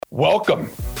Welcome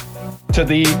to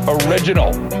the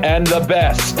original and the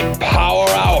best Power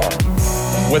Hour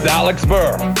with Alex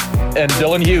Burr and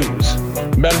Dylan Hughes,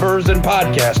 members and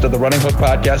podcast of the Running Hook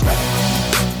Podcast Network.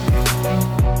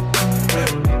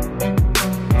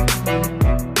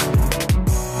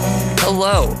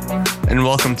 Hello, and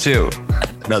welcome to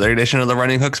another edition of the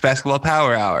Running Hooks Basketball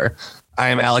Power Hour. I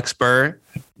am Alex Burr,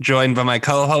 joined by my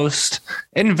co-host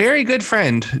and very good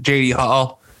friend, J.D.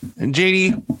 Hall. And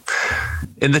J.D.,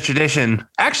 in the tradition,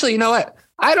 actually, you know what?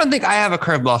 I don't think I have a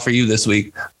curveball for you this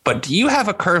week, but do you have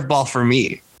a curveball for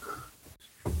me?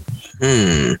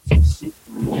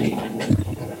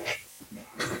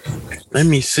 Let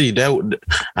me see.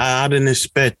 I didn't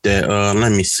expect that.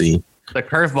 Let me see. The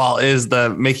curveball is the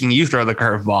making you throw the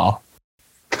curveball.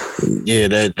 Yeah,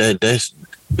 that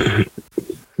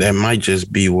might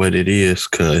just be what it is,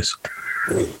 cause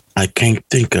I can't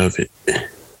think of it.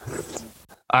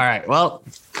 All right. Well,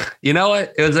 you know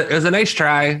what? It was a nice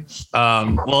try.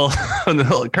 Well,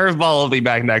 the curveball will be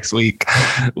back next week.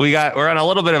 We're on a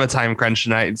little bit of a time crunch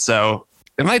tonight, so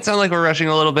it might sound like we're rushing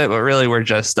a little bit, but really we're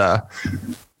just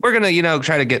we're gonna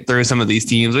try to get through some of these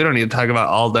teams. We don't need to talk about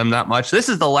all of them that much. This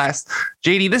is the last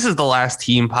JD. This is the last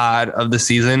team pod of the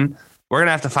season. We're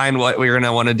gonna have to find what we're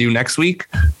gonna want to do next week,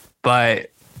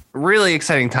 but really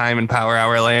exciting time in Power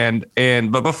Hour land.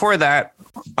 But before that,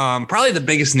 probably the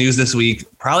biggest news this week,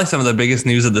 probably some of the biggest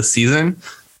news of the season,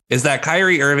 is that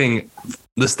Kyrie Irving,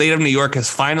 the state of New York, has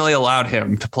finally allowed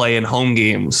him to play in home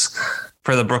games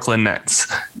for the Brooklyn Nets.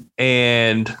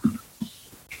 And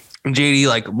JD,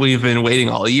 like, we've been waiting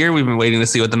all year. We've been waiting to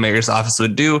see what the mayor's office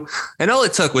would do. And all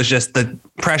it took was just the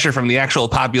pressure from the actual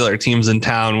popular teams in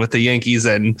town with the Yankees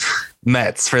and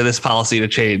Mets for this policy to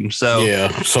change. So yeah,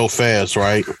 so fast,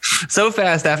 right? So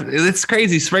fast. It's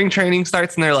crazy. Spring training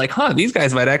starts and they're like, these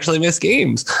guys might actually miss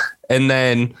games. And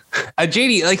then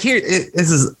JD, like,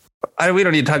 we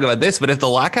don't need to talk about this, but if the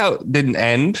lockout didn't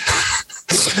end,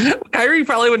 Kyrie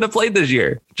probably wouldn't have played this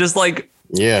year. Just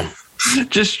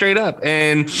straight up.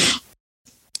 And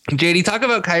JD, talk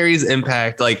about Kyrie's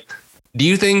impact. Like, do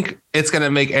you think it's going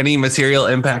to make any material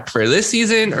impact for this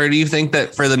season? Or do you think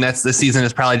that for the Nets, this season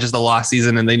is probably just a lost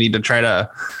season and they need to try to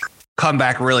come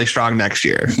back really strong next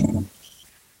year?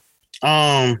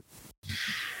 I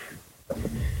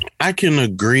can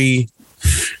agree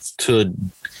to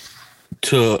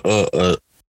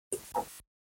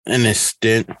an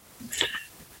extent,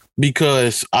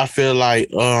 because I feel like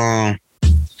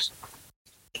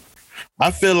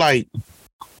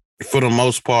for the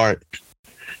most part,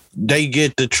 they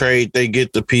get the trade, they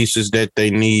get the pieces that they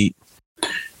need.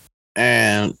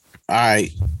 And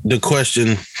the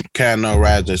question kind of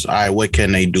arises, what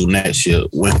can they do next year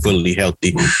when fully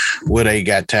healthy? Where they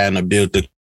got time to build the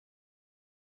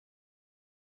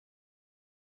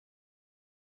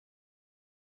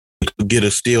get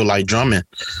a steal like Drummond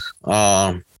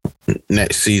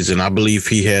next season. I believe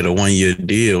he had a 1-year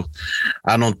deal.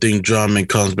 I don't think Drummond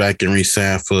comes back and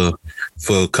resign for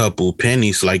a couple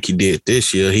pennies like he did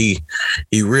this year. He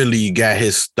really got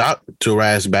his stock to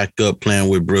rise back up playing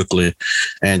with Brooklyn,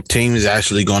 and teams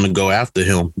actually going to go after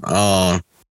him.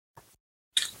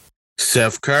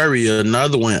 Seth Curry,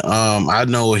 another one. I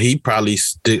know he probably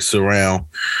sticks around,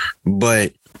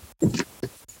 but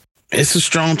it's a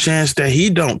strong chance that he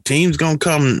don't. Teams going to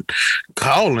come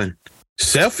calling.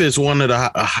 Seth is one of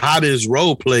the hottest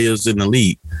role players in the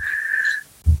league.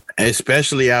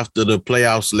 Especially after the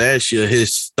playoffs last year,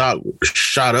 his stock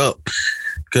shot up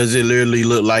because it literally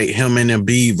looked like him and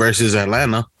Embiid versus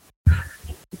Atlanta.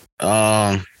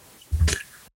 But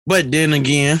then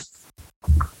again,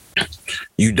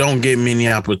 you don't get many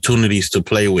opportunities to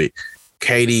play with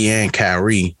KD and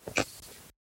Kyrie.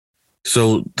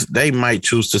 So they might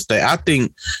choose to stay. I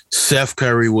think Seth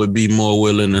Curry would be more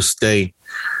willing to stay.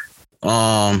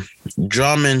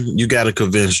 Drummond, you got to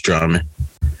convince Drummond.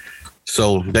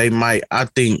 So I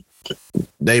think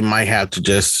they might have to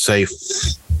just say,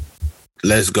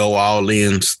 let's go all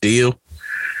in still.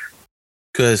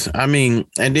 Because, and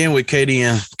then with KD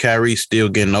and Kyrie still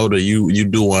getting older, you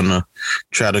do want to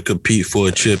try to compete for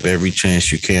a chip every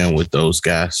chance you can with those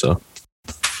guys. So,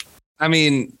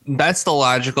 that's the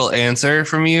logical answer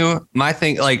from you. I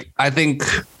think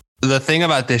the thing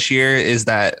about this year is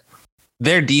that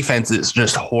their defense is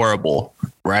just horrible,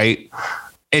 right?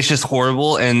 It's just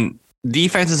horrible. And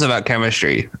defense is about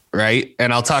chemistry, right?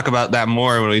 And I'll talk about that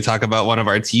more when we talk about one of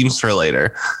our teams for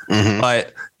later. Mm-hmm.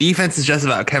 But defense is just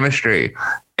about chemistry,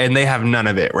 and they have none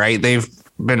of it, right? They've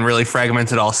been really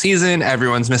fragmented all season.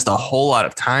 Everyone's missed a whole lot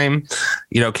of time.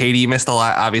 KD missed a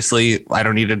lot. Obviously, I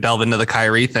don't need to delve into the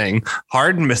Kyrie thing.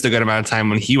 Harden missed a good amount of time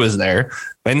when he was there.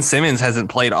 Ben Simmons hasn't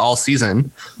played all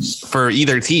season for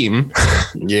either team.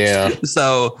 Yeah.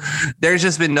 So there's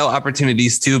just been no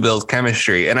opportunities to build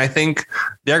chemistry. And I think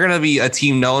they're going to be a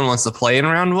team no one wants to play in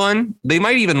round one. They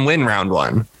might even win round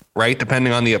one, right?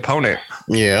 Depending on the opponent.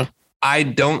 Yeah. I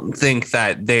don't think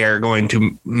that they are going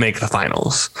to make the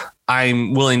finals.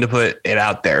 I'm willing to put it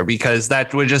out there because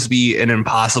that would just be an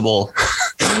impossible.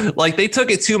 Like they took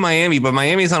it to Miami, but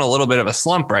Miami's on a little bit of a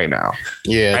slump right now.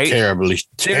 Yeah, right?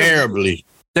 Terribly.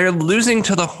 They're losing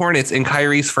to the Hornets in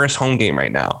Kyrie's first home game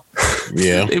right now.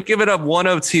 Yeah. They've given up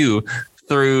 102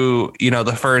 through,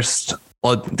 the first,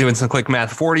 doing some quick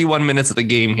math, 41 minutes of the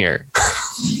game here.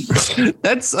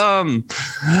 That's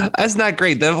not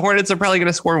great. The Hornets are probably going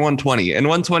to score 120, and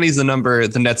 120 is the number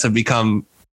the Nets have become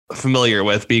familiar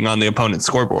with being on the opponent's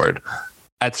scoreboard.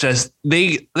 That's just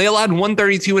they allowed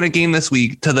 132 in a game this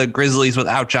week to the Grizzlies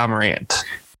without Ja Morant,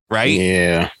 right?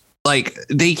 Yeah. Like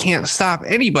they can't stop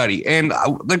anybody, and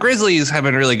the Grizzlies have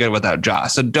been really good without Ja.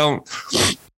 So don't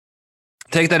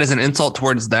take that as an insult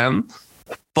towards them,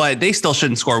 but they still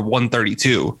shouldn't score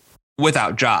 132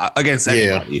 without Ja against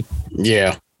anybody.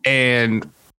 Yeah.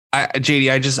 And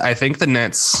JD, I think the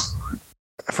Nets,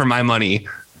 for my money,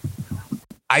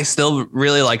 I still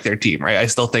really like their team, right? I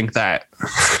still think that,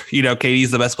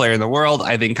 KD's the best player in the world.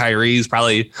 I think Kyrie's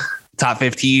probably top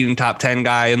 15, top 10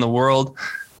 guy in the world.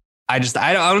 I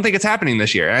don't think it's happening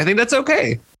this year. And I think that's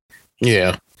okay.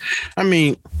 Yeah. I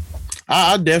mean,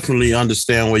 I definitely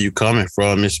understand where you're coming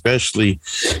from, especially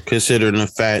considering the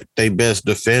fact they best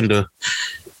defender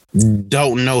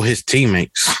don't know his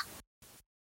teammates.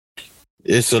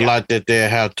 It's a lot that they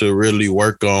have to really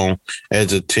work on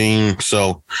as a team.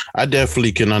 So I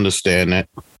definitely can understand that.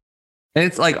 And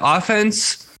it's like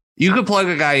offense, you could plug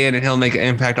a guy in and he'll make an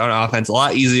impact on offense a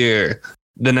lot easier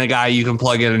than a guy you can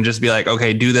plug in and just be like,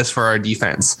 okay, do this for our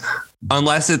defense.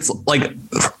 Unless it's like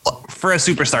for a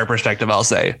superstar perspective, I'll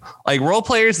say like role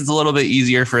players, it's a little bit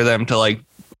easier for them to like,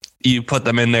 you put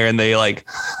them in there and they like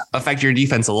affect your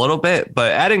defense a little bit,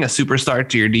 but adding a superstar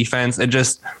to your defense,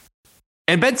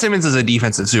 and Ben Simmons is a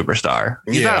defensive superstar.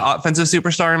 He's not an offensive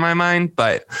superstar in my mind,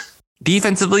 but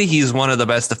defensively, he's one of the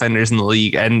best defenders in the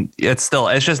league. And it's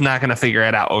just not going to figure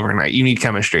it out overnight. You need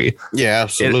chemistry. Yeah,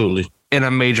 absolutely. In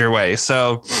a major way.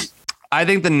 So I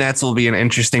think the Nets will be an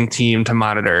interesting team to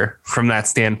monitor from that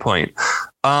standpoint.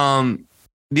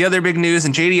 The other big news,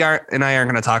 and JD and I aren't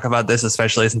going to talk about this,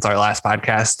 especially since our last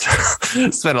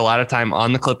podcast spent a lot of time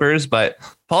on the Clippers, but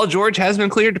Paul George has been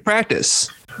cleared to practice.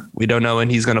 We don't know when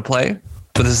he's going to play,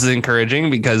 but this is encouraging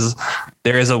because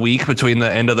there is a week between the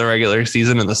end of the regular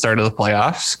season and the start of the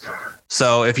playoffs.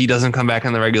 So if he doesn't come back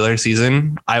in the regular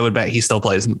season, I would bet he still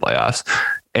plays in the playoffs.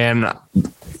 And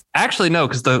actually, no,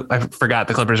 because I forgot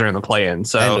the Clippers are in the play-in.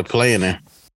 So and the play-in.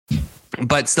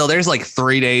 But still, there's like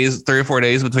 3 or 4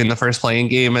 days between the first playing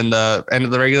game and the end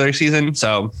of the regular season.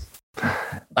 So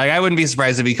like, I wouldn't be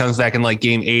surprised if he comes back in like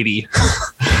game 80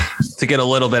 to get a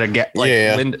little bit of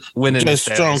wind in just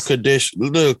strong condition,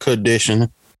 little condition.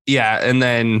 Yeah, and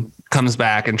then comes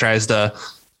back and tries to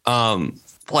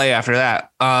play after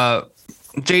that.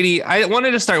 JD, I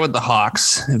wanted to start with the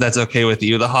Hawks, if that's okay with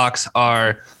you. The Hawks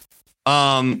are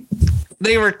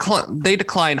they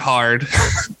declined hard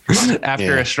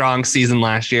after a strong season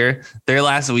last year. Their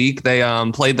last week, they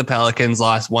played the Pelicans,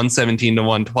 lost 117 to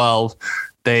 112.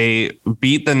 They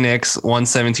beat the Knicks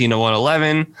 117 to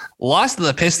 111, lost to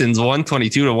the Pistons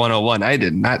 122 to 101. I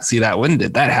did not see that. When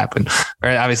did that happen?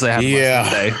 Right, obviously it happened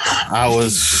today.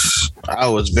 I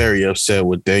was very upset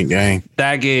with that game.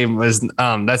 That game was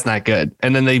that's not good.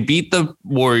 And then they beat the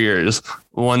Warriors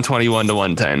 121 to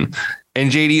 110. And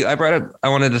JD, I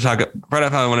wanted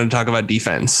to talk about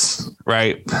defense,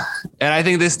 right? And I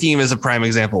think this team is a prime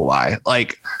example why.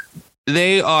 Like,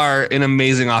 they are an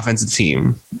amazing offensive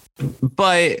team,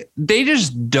 but they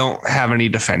just don't have any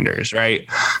defenders, right?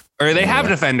 Or they have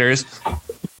defenders,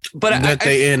 but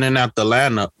they in and out the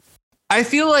lineup. I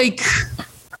feel like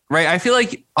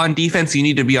on defense, you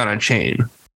need to be on a chain,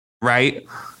 right?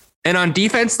 And on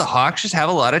defense, the Hawks just have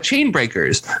a lot of chain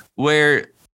breakers where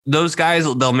those guys,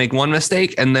 they'll make one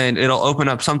mistake and then it'll open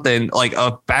up something like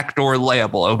a backdoor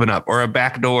layup will open up, or a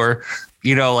backdoor,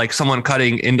 like someone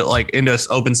cutting into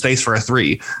open space for a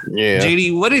three. Yeah.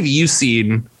 JD, what have you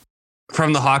seen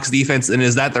from the Hawks defense? And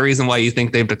is that the reason why you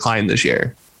think they've declined this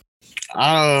year?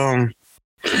 I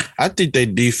think their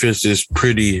defense is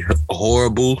pretty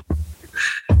horrible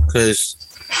because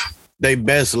their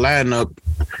best lineup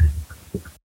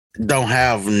don't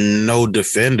have no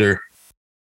defender.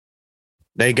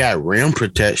 they got rim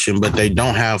protection, but they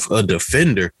don't have a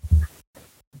defender.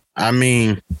 I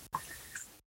mean,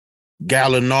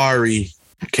 Gallinari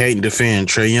can't defend.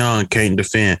 Trae Young can't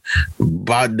defend.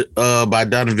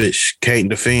 Bogdanovich can't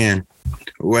defend.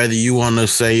 Whether you want to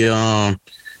say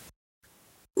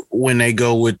when they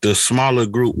go with the smaller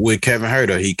group with Kevin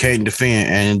Huerter, he can't defend,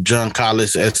 and John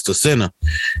Collins as the center,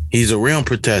 he's a rim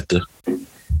protector. Then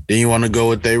you want to go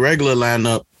with their regular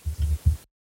lineup.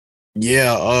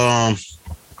 Yeah,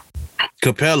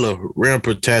 Capella, rim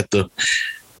protector.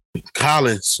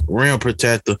 Collins, rim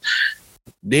protector.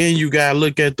 Then you gotta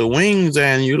look at the wings,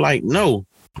 and you're like, no,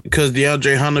 because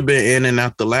DeAndre Hunter been in and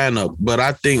out the lineup. But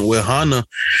I think with Hunter,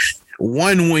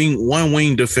 one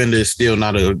wing defender is still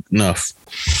not enough.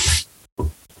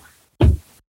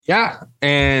 Yeah,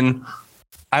 and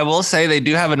I will say they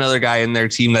do have another guy in their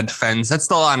team that defends. That's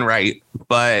DeLon Wright,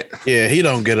 but yeah, he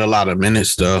don't get a lot of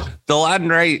minutes though. DeLon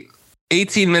Wright,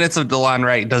 18 minutes of DeLon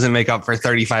Wright doesn't make up for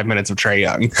 35 minutes of Trae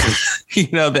Young. You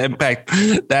know, the impact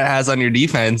that has on your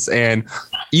defense. And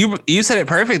you said it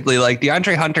perfectly. Like,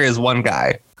 DeAndre Hunter is one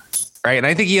guy, right? And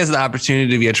I think he has the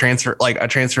opportunity to be a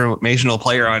transformational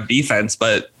player on defense,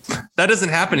 but that doesn't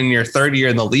happen in your third year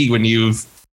in the league when you've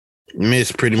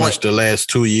missed pretty much the last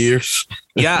 2 years.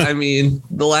 Yeah, I mean,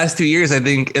 the last 2 years, I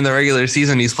think in the regular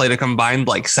season, he's played a combined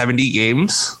like 70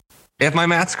 games, if my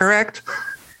math's correct.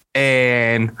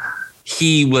 And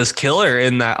he was killer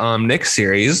in that Knicks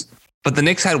series, but the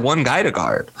Knicks had one guy to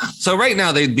guard. So right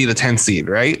now they'd be the 10th seed,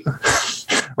 right?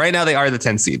 Right now they are the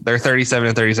 10th seed. They're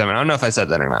 37-37. I don't know if I said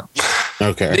that or not.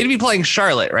 Okay. They'd be playing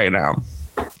Charlotte right now.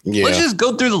 Yeah. Let's just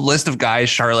go through the list of guys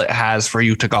Charlotte has for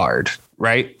you to guard,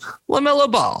 right? LaMelo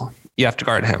Ball, you have to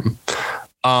guard him.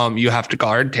 You have to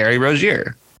guard Terry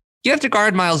Rozier. You have to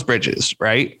guard Miles Bridges,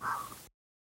 right?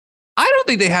 I don't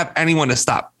think they have anyone to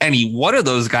stop any one of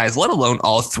those guys, let alone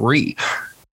all three.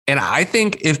 And I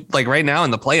think if like right now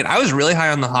in the play, I was really high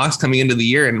on the Hawks coming into the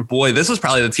year, and boy, this was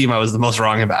probably the team I was the most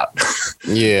wrong about.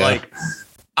 Yeah. Like,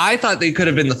 I thought they could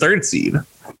have been the third seed,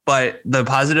 but the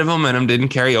positive momentum didn't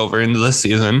carry over into this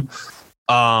season.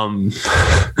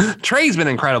 Trey's been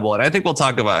incredible, and I think we'll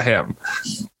talk about him.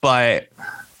 But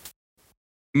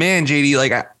man, JD,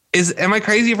 like, am I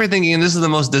crazy for thinking this is the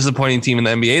most disappointing team in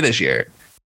the NBA this year?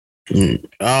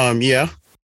 Yeah.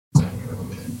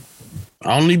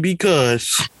 Only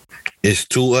because it's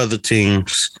two other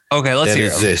teams. Okay, let's hear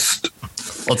exist.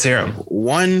 Let's hear them.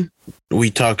 One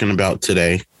we talking about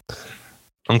today.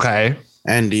 Okay.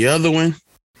 And the other one,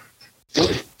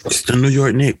 it's the New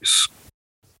York Knicks.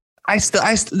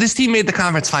 This team made the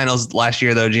conference finals last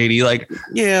year, though, JD. Like,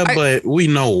 yeah, but we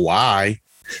know why.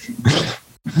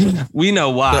 We know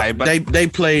why, but they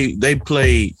played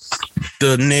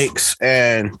the Knicks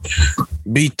and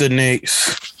beat the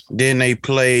Knicks. Then they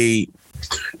played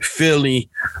Philly,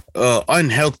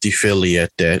 unhealthy Philly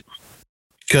at that.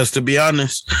 Because to be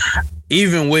honest,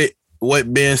 even with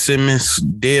what Ben Simmons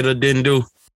did or didn't do,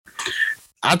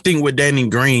 I think with Danny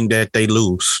Green that they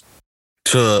lose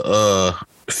to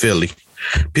Philly.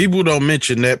 People don't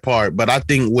mention that part, but I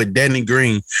think with Danny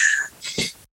Green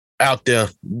out there,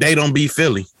 they don't beat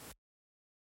Philly.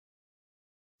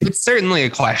 It's certainly a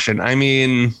question. I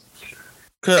mean,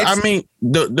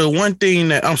 the one thing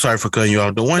that I'm sorry for cutting you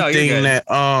off. The one thing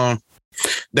that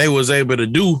they was able to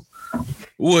do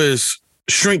was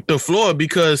shrink the floor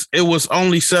because it was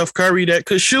only Seth Curry that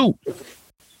could shoot.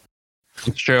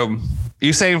 It's true.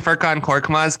 You saying Furkan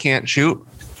Korkmaz can't shoot?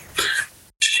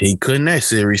 He couldn't that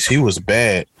series. He was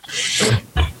bad.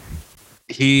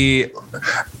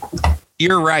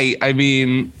 You're right. I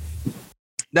mean,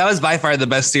 that was by far the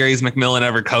best series McMillan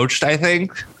ever coached, I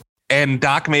think. And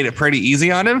Doc made it pretty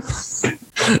easy on him.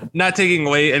 Not taking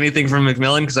away anything from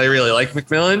McMillan because I really like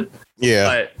McMillan. Yeah.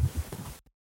 But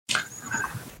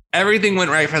everything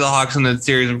went right for the Hawks in that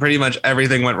series, and pretty much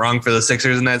everything went wrong for the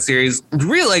Sixers in that series.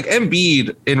 Really, like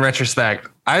Embiid, in retrospect,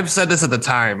 I've said this at the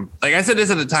time.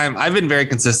 I've been very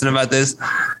consistent about this.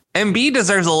 Embiid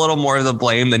deserves a little more of the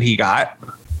blame than he got.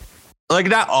 Like,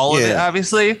 not all of it,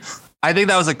 obviously. I think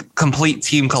that was a complete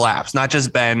team collapse. Not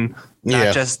just Ben,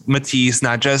 not just Matisse,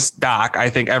 not just Doc. I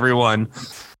think everyone.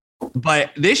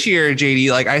 But this year,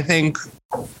 JD, like, I think,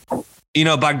 you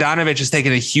know, Bogdanovich has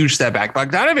taken a huge step back.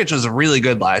 Bogdanovich was really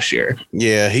good last year.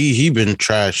 Yeah, he been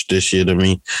trashed this year to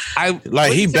me.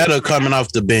 He better coming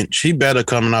off the bench.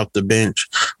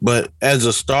 But as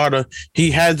a starter, he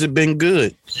hasn't been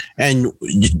good. And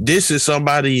this is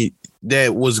somebody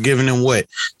that was giving him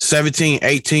 17,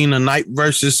 18 a night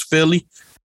versus Philly.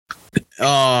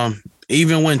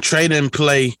 Even when Trey didn't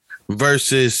play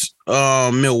versus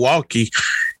Milwaukee,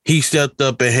 he stepped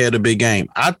up and had a big game.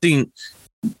 I think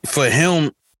for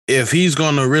him, if he's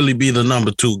going to really be the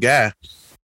number 2 guy,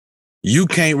 you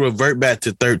can't revert back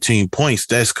to 13 points.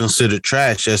 That's considered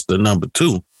trash as the number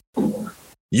 2.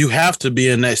 You have to be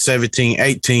in that 17,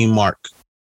 18 mark.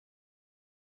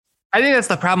 I think that's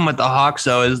the problem with the Hawks,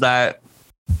 though, is that,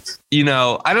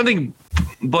 I don't think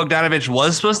Bogdanović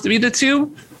was supposed to be the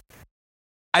 2.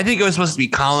 I think it was supposed to be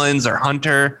Collins or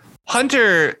Hunter.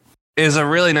 Hunter is a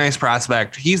really nice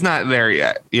prospect. He's not there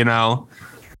yet,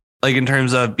 like in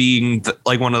terms of being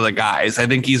like one of the guys. I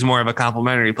think he's more of a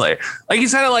complimentary player. Like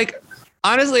he's kind of like,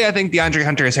 honestly, I think DeAndre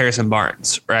Hunter is Harrison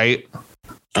Barnes, right?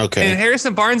 Okay. And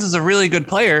Harrison Barnes is a really good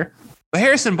player, but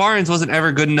Harrison Barnes wasn't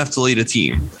ever good enough to lead a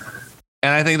team.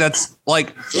 And I think that's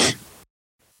like,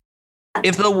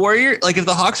 if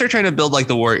the Hawks are trying to build like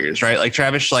the Warriors, right? Like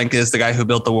Travis Schlenk is the guy who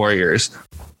built the Warriors.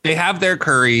 They have their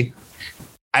Curry.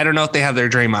 I don't know if they have their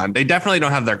Draymond. They definitely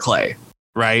don't have their Clay,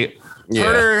 right? Yeah.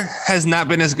 Herter has not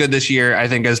been as good this year, I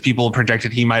think, as people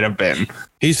projected he might have been.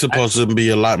 He's supposed to be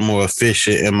a lot more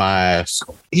efficient in my eyes.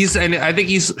 And I think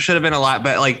he should have been a lot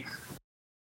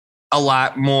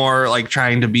more like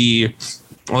trying to be.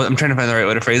 Well, I'm trying to find the right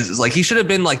way to phrase this. Like he should have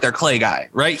been like their Clay guy,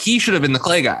 right? He should have been the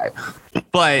Clay guy,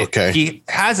 but he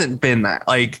hasn't been that.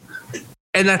 Like,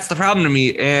 and that's the problem to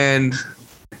me. And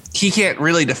he can't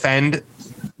really defend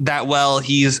that well.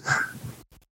 He's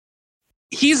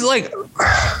like,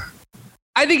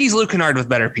 I think he's Luke Kennard with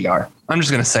better PR. I'm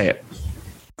just gonna say it.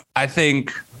 I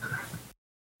think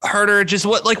Herter just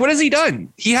what has he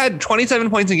done? He had 27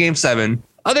 points in Game 7.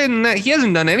 Other than that, he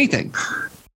hasn't done anything.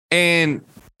 And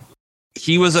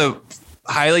he was a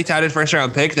highly touted first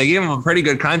round pick. They gave him a pretty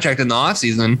good contract in the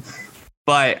offseason.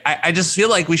 But I just feel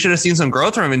like we should have seen some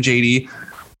growth from him in JD.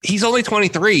 He's only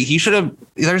 23. He should have.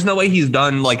 There's no way he's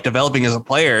done like developing as a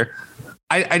player.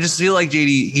 I just feel like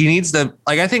JD, he needs to,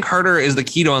 like, I think Herter is the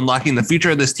key to unlocking the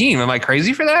future of this team. Am I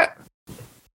crazy for that?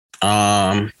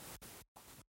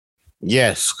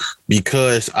 Yes,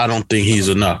 because I don't think he's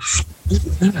enough.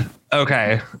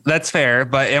 Okay, that's fair.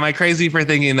 But am I crazy for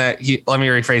thinking that let me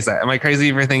rephrase that. Am I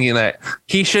crazy for thinking that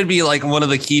he should be like one of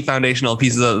the key foundational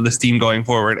pieces of this team going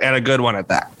forward, and a good one at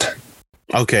that?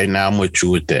 Okay, now I'm with you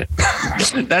with that.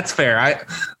 That's fair.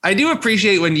 I do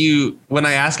appreciate when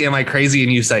I ask, am I crazy?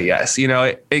 And you say yes.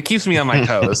 It keeps me on my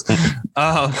toes.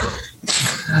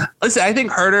 Listen, I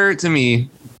think Herter, to me,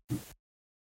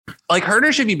 like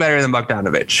Herter should be better than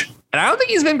Bogdanović. And I don't think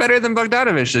he's been better than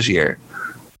Bogdanović this year.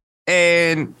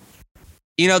 And,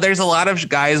 there's a lot of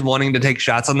guys wanting to take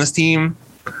shots on this team.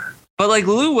 But like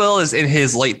Lou Will is in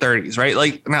his late 30s, right?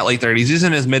 Like not late 30s. He's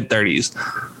in his mid 30s.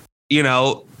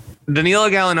 Danilo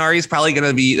Gallinari is probably going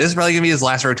to be his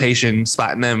last rotation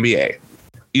spot in the NBA.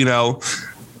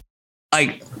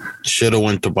 Like should have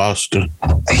went to Boston.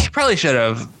 He probably should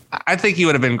have. I think he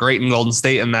would have been great in Golden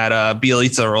State in that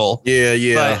Bielitsa role.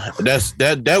 Yeah.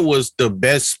 But that was the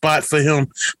best spot for him.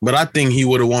 But I think he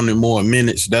would have wanted more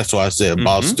minutes. That's why I said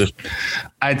Boston.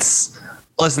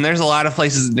 Listen, there's a lot of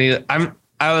places.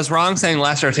 I was wrong saying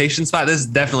last rotation spot. This is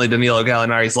definitely Danilo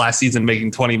Gallinari's last season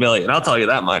making $20 million. I'll tell you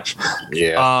that much.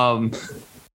 Yeah.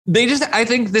 I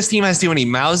think this team has too many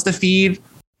mouths to feed.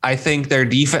 I think their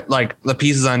defense, like the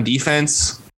pieces on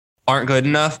defense, aren't good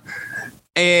enough.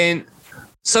 And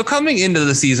so coming into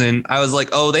the season, I was like,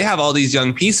 oh, they have all these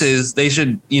young pieces. They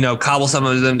should, cobble some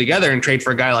of them together and trade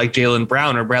for a guy like Jaylen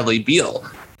Brown or Bradley Beal.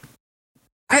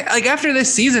 After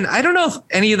this season, I don't know if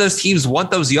any of those teams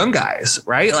want those young guys,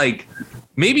 right? Like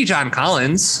maybe John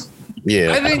Collins.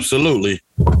 Yeah, absolutely.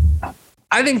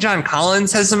 I think John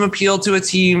Collins has some appeal to a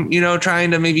team,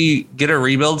 trying to maybe get a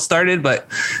rebuild started. But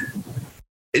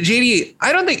JD,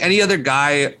 I don't think any other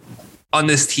guy on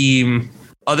this team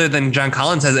other than John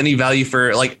Collins has any value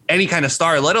for like any kind of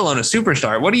star, let alone a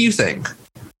superstar. What do you think?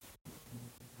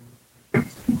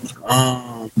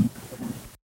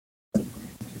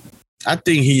 I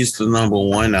think he's the number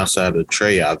one outside of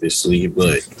Trey, obviously,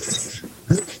 but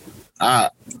I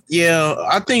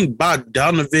think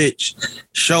Bogdanović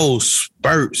shows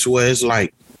spurts where it's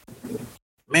like,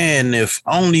 man, if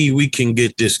only we can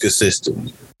get this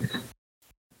consistent.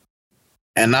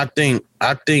 And I think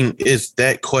it's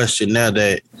that question now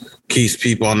that keeps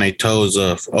people on their toes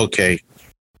of, okay,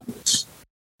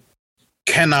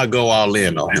 can I go all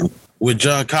in on him? With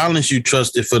John Collins, you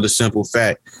trust it for the simple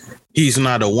fact he's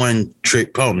not a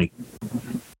one-trick pony.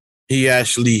 He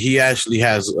actually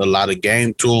has a lot of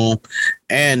game to him,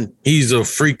 and he's a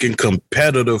freaking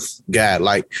competitive guy.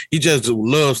 Like, he just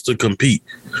loves to compete.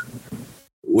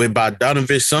 With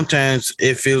Bogdanović, sometimes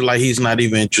it feels like he's not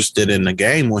even interested in the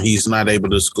game when he's not able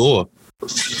to score.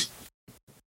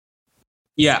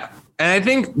 Yeah. And I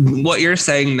think what you're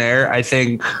saying there, I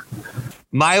think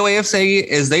My way of saying it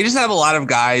is they just have a lot of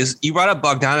guys. You brought up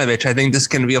Bogdanovich. I think this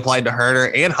can be applied to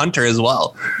Herter and Hunter as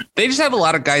well. They just have a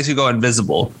lot of guys who go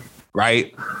invisible,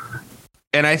 right?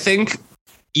 And I think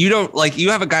you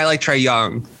have a guy like Trae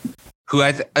Young, who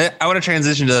I want to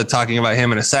transition to talking about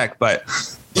him in a sec, but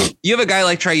you have a guy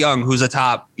like Trae Young who's a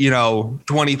top,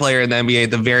 20 player in the NBA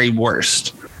at the very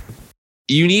worst.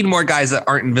 You need more guys that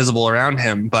aren't invisible around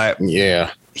him, but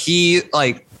yeah, you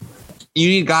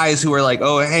need guys who are like,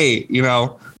 oh, hey,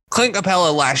 Clint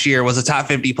Capella last year was a top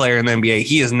 50 player in the NBA.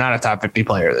 He is not a top 50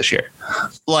 player this year.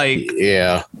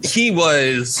 He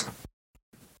was.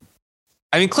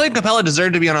 I mean, Clint Capella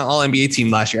deserved to be on an All-NBA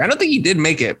team last year. I don't think he did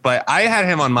make it, but I had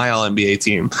him on my All-NBA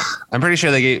team. I'm pretty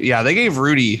sure they gave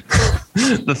Rudy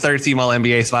the third team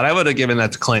All-NBA spot. I would have given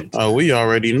that to Clint. Oh, we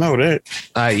already know that.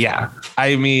 Yeah.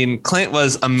 I mean, Clint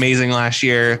was amazing last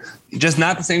year, just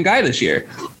not the same guy this year.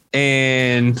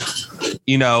 And,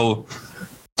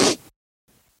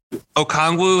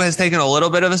 Okongwu has taken a little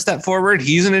bit of a step forward.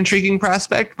 He's an intriguing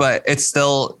prospect, but he's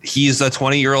a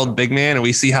 20-year-old big man, and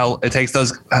we see how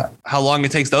long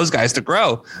it takes those guys to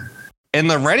grow. And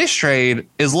the Reddish trade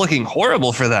is looking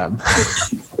horrible for them.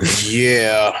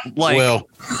 Yeah. Well,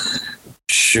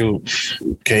 shoot,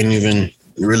 can't even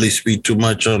really speak too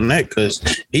much on that because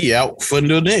he out for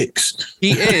the Knicks.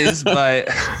 He is, but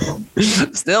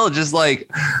still, just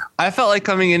I felt like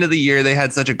coming into the year they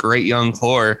had such a great young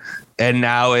core. And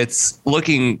now it's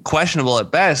looking questionable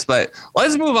at best. But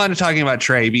let's move on to talking about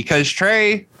Trae, because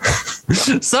Trae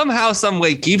somehow, some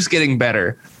way keeps getting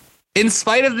better in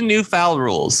spite of the new foul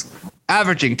rules,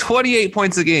 averaging 28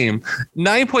 points a game,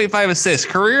 9.5 assists,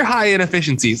 career high in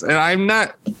efficiencies. And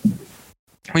let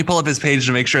me pull up his page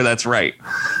to make sure that's right.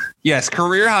 Yes,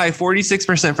 career high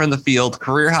 46% from the field,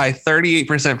 career high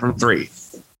 38% from three.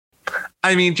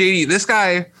 I mean, JD, this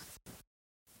guy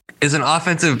is an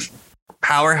offensive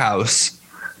powerhouse,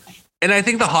 and I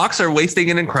think the Hawks are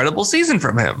wasting an incredible season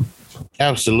from him.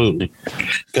 Absolutely,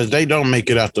 because they don't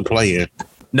make it out to play-in.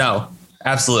 No,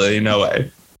 absolutely no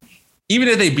way. Even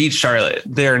if they beat Charlotte,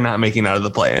 they're not making out of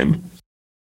the play-in.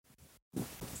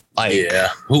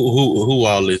 Who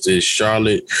all is this?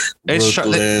 Charlotte,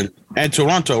 Brooklyn, and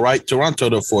Toronto, right? Toronto,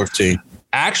 the fourth team.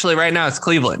 Actually, right now it's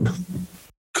Cleveland.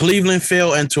 Cleveland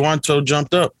fell and Toronto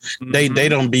jumped up. Mm-hmm. They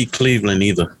don't beat Cleveland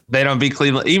either. They don't beat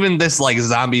Cleveland. Even this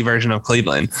zombie version of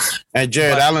Cleveland. And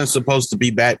Jared Allen's supposed to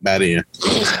be back by then.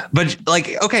 But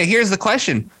okay, here's the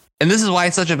question. And this is why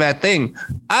it's such a bad thing.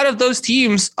 Out of those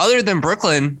teams, other than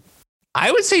Brooklyn,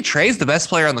 I would say Trae's the best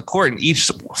player on the court in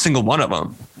each single one of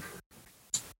them.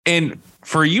 And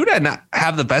for you to not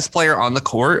have the best player on the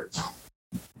court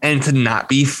and to not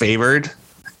be favored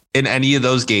in any of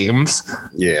those games.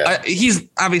 Yeah. He's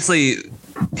not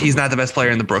the best player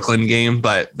in the Brooklyn game,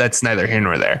 but that's neither here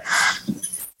nor there.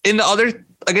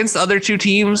 Against the other two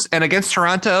teams and against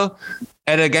Toronto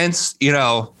and against,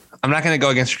 I'm not going to go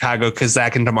against Chicago because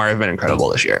Zach and DeMar have been incredible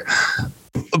this year.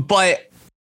 But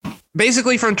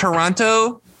basically from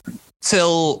Toronto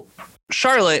till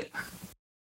Charlotte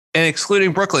and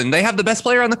excluding Brooklyn, they have the best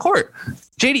player on the court.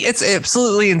 JD, it's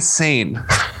absolutely insane.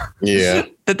 Yeah.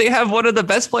 That they have one of the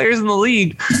best players in the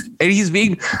league,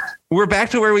 and we're back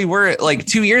to where we were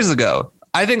 2 years ago.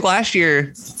 I think last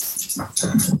year.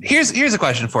 Here's a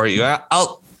question for you.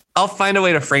 I'll find a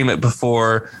way to frame it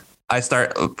before I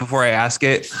ask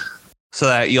it, so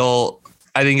that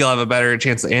I think you'll have a better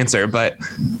chance to answer. But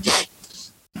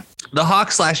the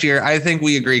Hawks last year, I think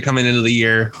we agree coming into the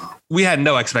year, we had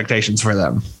no expectations for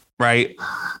them, right?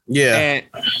 Yeah. And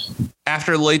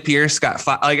after Lloyd Pierce got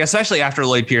especially after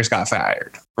Lloyd Pierce got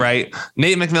fired, right?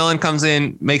 Nate McMillan comes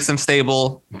in, makes them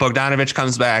stable. Bogdanovich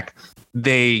comes back.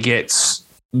 They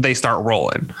start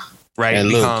rolling, right? And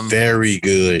look very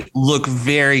good. Look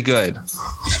very good.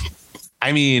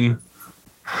 I mean,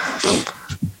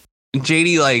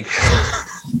 JD,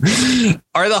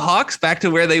 are the Hawks back to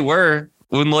where they were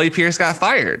when Lloyd Pierce got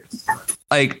fired?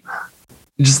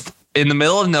 Just in the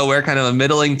middle of nowhere, kind of a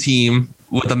middling team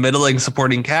with a middling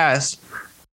supporting cast.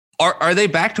 Are they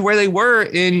back to where they were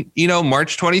in,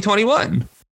 March 2021?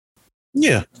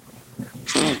 Yeah.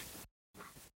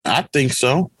 I think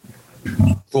so.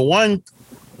 For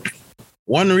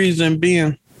one reason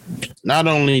being, not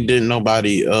only did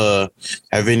nobody have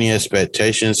any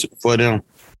expectations for them,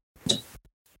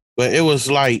 but it was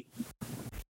like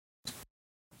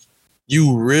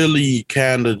you really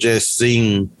kind of just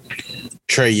seen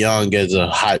Trae Young as a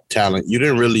hot talent. You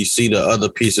didn't really see the other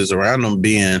pieces around him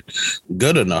being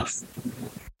good enough.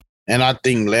 And I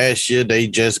think last year they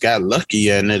just got lucky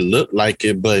and it looked like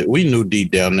it, but we knew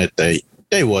deep down that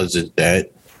they wasn't that.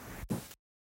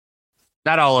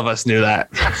 Not all of us knew that.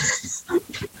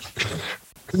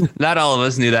 Not all of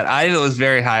us knew that. I was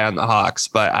very high on the Hawks,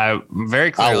 but I'm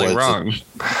very clearly wrong.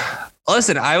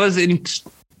 Listen,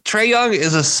 Trae Young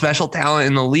is a special talent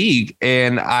in the league,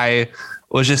 and I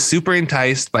was just super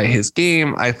enticed by his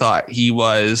game. I thought he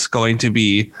was going to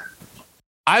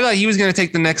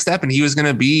take the next step, and he was going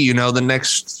to be, the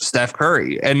next Steph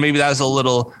Curry. And maybe that was a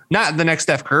little, not the next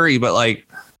Steph Curry, but like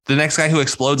the next guy who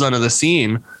explodes onto the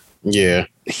scene. Yeah.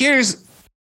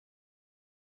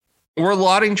 We're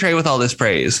lauding Trae with all this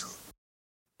praise,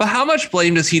 but how much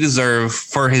blame does he deserve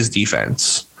for his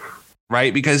defense?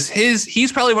 Right? Because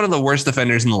he's probably one of the worst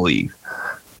defenders in the league,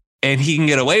 and he can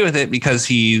get away with it because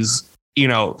he's,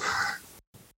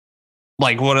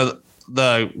 like one of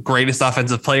the greatest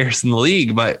offensive players in the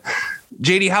league. But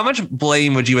JD, how much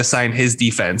blame would you assign his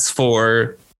defense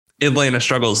for Atlanta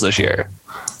struggles this year?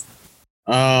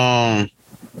 I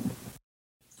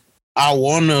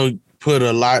want to put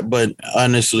a lot, but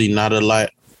honestly, not a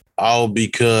lot. All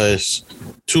because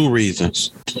two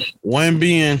reasons. One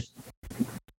being,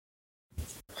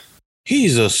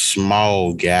 he's a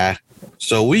small guy,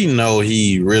 so we know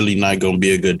he really not going to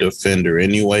be a good defender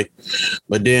anyway.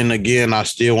 But then again, I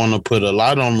still want to put a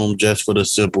lot on him just for the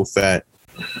simple fact,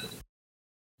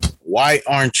 why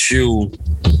aren't you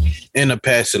in the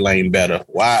passing lane better?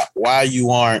 Why you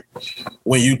aren't,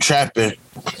 when you trapping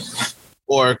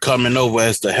or coming over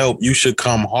as the help, you should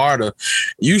come harder.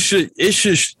 You should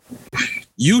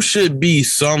be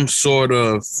some sort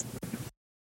of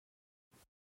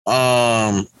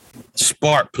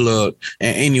spark plug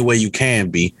in any way you can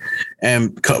be.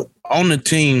 And on the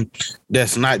team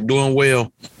that's not doing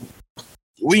well,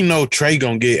 we know Trae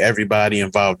gonna get everybody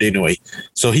involved anyway.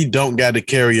 So he don't got to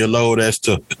carry a load as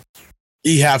to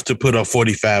he have to put up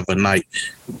 45 a night.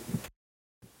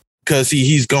 Because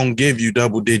he's gonna give you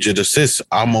double-digit assists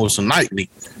almost nightly.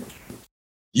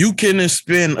 You can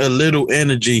spend a little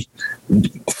energy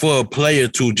for a player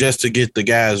just to get the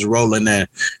guys rolling and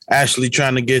actually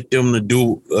trying to get them to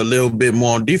do a little bit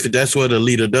more on defense. That's what a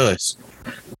leader does.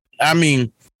 I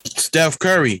mean, Steph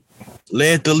Curry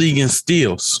led the league in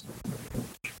steals.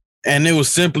 And it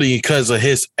was simply because of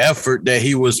his effort that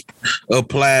he was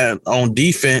applying on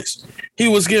defense. He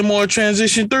was getting more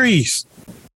transition threes.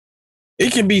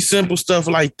 It can be simple stuff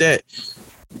like that.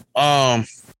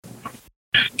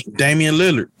 Damian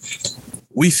Lillard.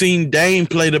 We seen Dame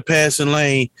play the passing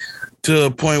lane to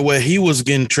a point where he was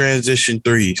getting transition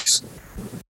threes.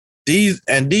 These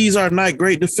are not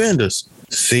great defenders.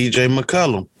 CJ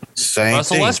McCollum, same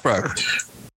Russell thing. Westbrook.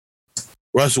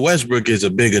 Russell Westbrook is a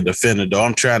bigger defender, though.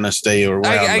 I'm trying to stay around the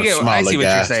smaller guys. I see what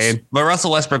you're saying, but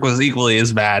Russell Westbrook was equally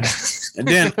as bad. And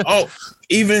then,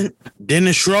 even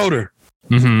Dennis Schroeder.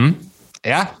 Mm-hmm.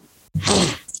 Yeah.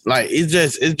 Like it's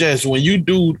just when you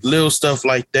do little stuff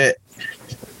like that,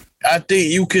 I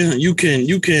think you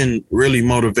can really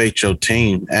motivate your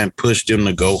team and push them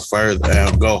to go further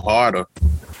and go harder.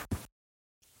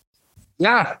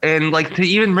 Yeah, and like to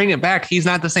even bring it back, he's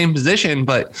not the same position,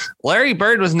 but Larry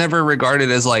Bird was never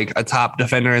regarded as like a top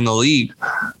defender in the league,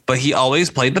 but he always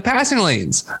played the passing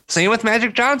lanes. Same with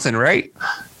Magic Johnson, right?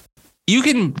 You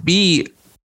can be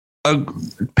a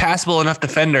passable enough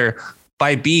defender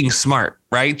by being smart,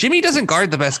 right? Jimmy doesn't guard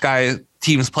the best guy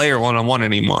team's player one-on-one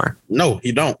anymore. No,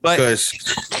 he don't, because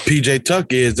PJ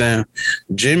Tuck is, and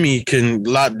Jimmy can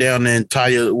lock down the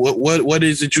entire. What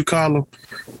is it you call him?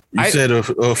 You said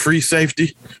a free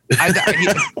safety.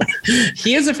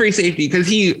 He is a free safety because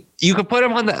you could put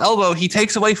him on the elbow. He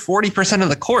takes away 40% of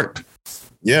the court.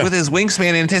 Yeah, with his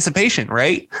wingspan anticipation,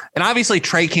 right? And obviously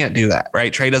Trae can't do that,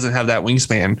 right? Trae doesn't have that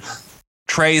wingspan.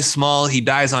 Trae is small. He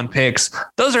dies on picks.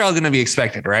 Those are all going to be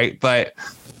expected, right? But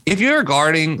if you're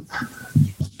guarding,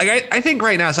 like I think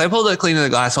right now, so I pulled it clean in the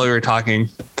glass while we were talking.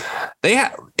 They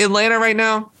have Atlanta right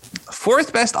now,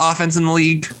 4th best offense in the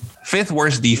league, 5th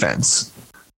worst defense.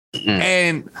 Mm.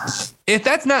 And if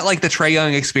that's not like the Trae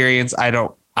Young experience,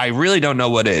 I really don't know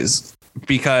what is,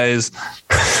 because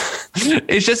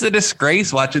it's just a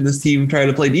disgrace watching this team try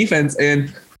to play defense.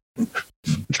 And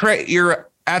Trae, you're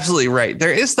absolutely right.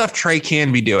 There is stuff Trae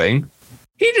can be doing.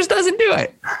 He just doesn't do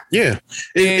it. Yeah.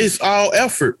 It's all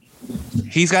effort.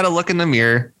 He's got to look in the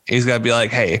mirror. He's got to be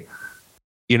like, hey,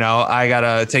 I got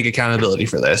to take accountability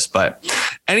for this. But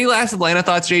any last Atlanta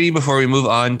thoughts, JD, before we move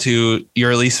on to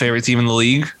your least favorite team in the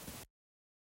league?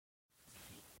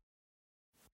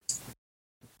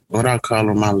 What I call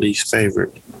them my least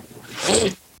favorite?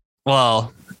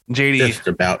 Well, JD.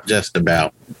 Just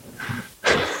about.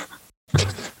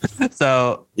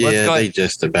 So yeah, they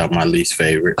just about my least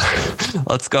favorite.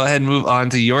 Let's go ahead and move on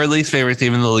to your least favorite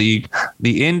team in the league,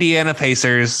 the Indiana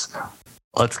Pacers.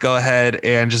 Let's go ahead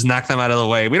and just knock them out of the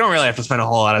way. We don't really have to spend a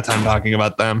whole lot of time talking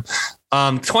about them.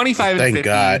 25 and Thank 50.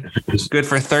 God. Good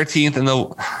for 13th in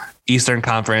the Eastern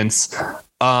Conference. Beat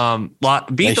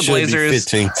the Blazers.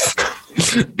 15th.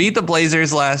 Beat the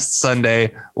Blazers last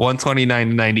Sunday,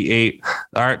 129-98.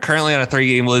 Are currently on a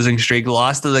 3-game losing streak.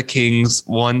 Lost to the Kings,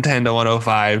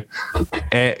 110-105.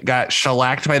 It got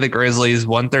shellacked by the Grizzlies,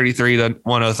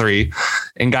 133-103,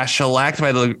 and got shellacked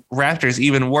by the Raptors,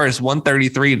 even worse,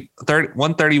 131-91.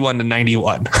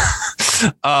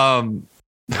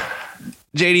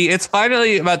 JD, it's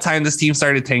finally about time this team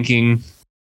started tanking.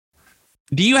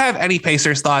 Do you have any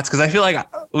Pacers thoughts? Because I feel like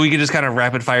we could just kind of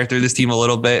rapid fire through this team a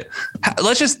little bit.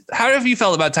 How have you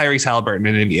felt about Tyrese Halliburton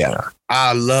in Indiana?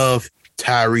 I love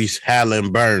Tyrese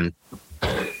Halliburton.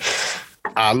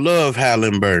 I love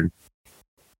Halliburton.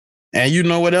 And you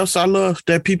know what else I love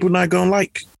that people not going to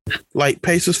like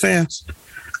Pacers fans?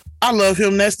 I love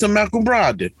him next to Malcolm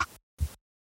Brogdon.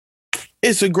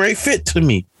 It's a great fit to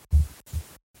me.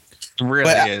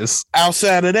 Really is.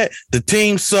 Outside of that, the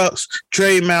team sucks.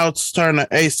 Trade Miles Turner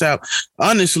ASAP.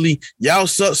 Honestly, y'all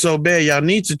suck so bad. Y'all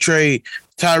need to trade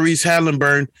Tyrese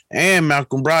Halliburton and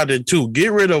Malcolm Brogdon too.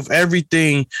 Get rid of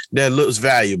everything that looks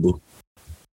valuable.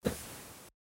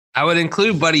 I would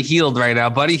include Buddy Hield right now.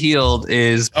 Buddy Hield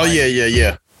is. Oh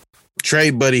yeah.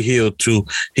 Trade Buddy Hield too.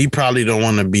 He probably don't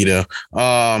want to be there.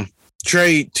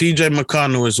 Trade TJ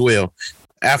McConnell as well.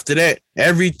 After that,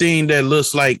 everything that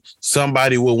looks like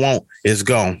somebody would want is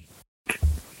gone.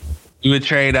 You would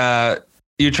trade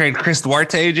Chris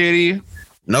Duarte, JD?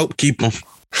 Nope, keep him.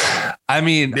 I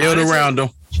mean, build around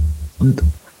him.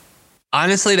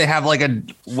 Honestly, they have like a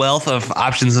wealth of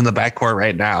options in the backcourt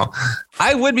right now.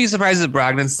 I would be surprised if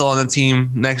Brogdon's still on the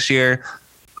team next year,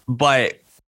 but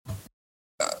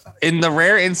in the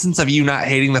rare instance of you not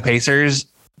hating the Pacers,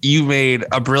 you made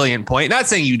a brilliant point. Not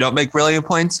saying you don't make brilliant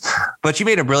points, but you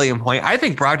made a brilliant point. I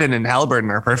think Brogdon and Halliburton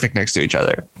are perfect next to each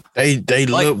other. They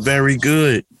look very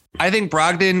good. I think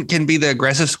Brogdon can be the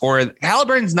aggressive scorer.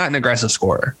 Halliburton's not an aggressive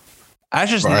scorer. That's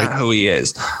just not who he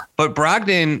is. But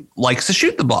Brogdon likes to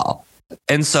shoot the ball.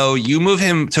 And so you move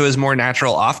him to his more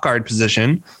natural off-guard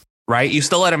position, right? You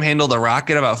still let him handle the rock,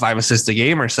 get about 5 assists a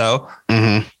game or so.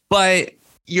 Mm-hmm. But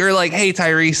you're like, hey,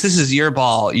 Tyrese, this is your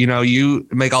ball. You know, you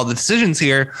make all the decisions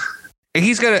here. And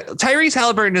Tyrese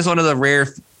Halliburton is one of the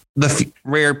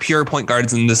rare pure point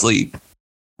guards in this league,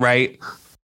 right?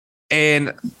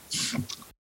 And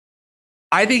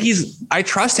I think I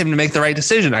trust him to make the right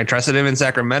decision. I trusted him in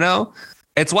Sacramento.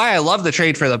 It's why I love the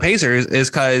trade for the Pacers, is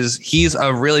because he's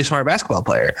a really smart basketball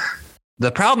player.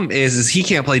 The problem is he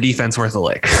can't play defense worth a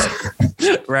lick.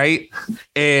 Right.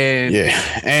 And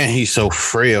and he's so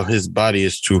frail. His body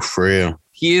is too frail.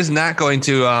 He is not going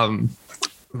to I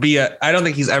don't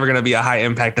think he's ever going to be a high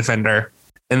impact defender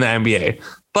in the NBA,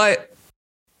 but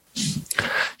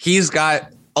he's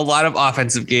got a lot of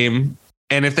offensive game.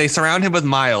 And if they surround him with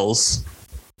Miles,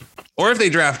 or if they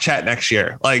draft Chet next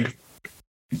year, like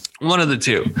one of the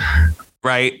two,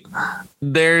 right?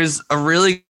 There's a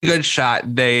really good shot.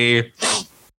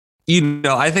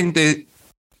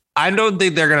 I don't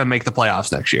think they're going to make the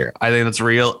playoffs next year. I think that's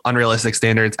unrealistic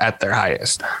standards at their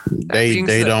highest.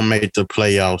 They don't make the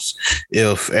playoffs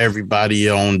if everybody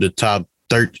on the top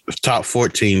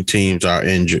 14 teams are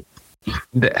injured.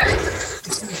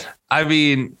 I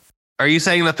mean, are you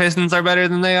saying the Pistons are better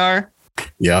than they are?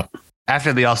 Yep.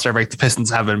 After the All-Star break, the Pistons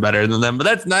have been better than them, but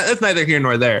that's neither here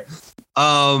nor there.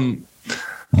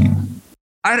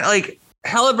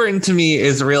 Halliburton to me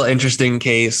is a real interesting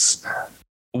case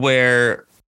where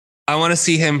I want to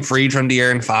see him freed from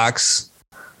De'Aaron Fox.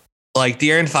 Like,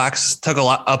 De'Aaron Fox took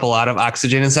up a lot of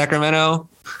oxygen in Sacramento,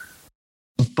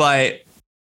 but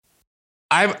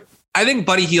I think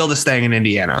Buddy Hield is staying in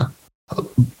Indiana.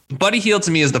 Buddy Hield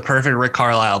to me is the perfect Rick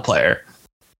Carlisle player.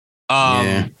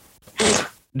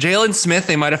 Jalen Smith,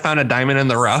 they might have found a diamond in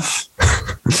the rough.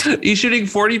 He's shooting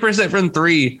 40% from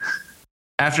 3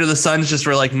 after the Suns just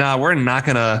were like, nah, we're not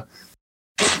going to.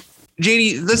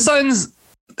 JD, the Suns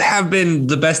have been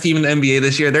the best team in the NBA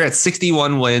this year. They're at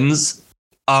 61 wins.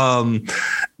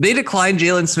 They declined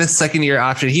Jalen Smith's second-year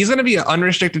option. He's going to be an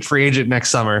unrestricted free agent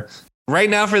next summer. Right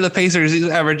now for the Pacers, he's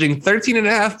averaging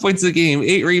 13.5 points a game,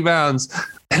 8 rebounds,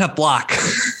 and a block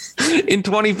in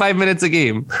 25 minutes a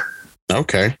game.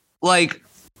 Okay. Like,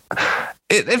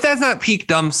 if that's not peak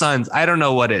dumb Suns, I don't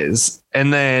know what is.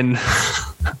 And then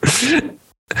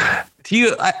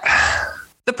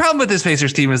the problem with this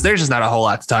Pacers team is there's just not a whole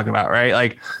lot to talk about, right?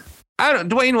 Like,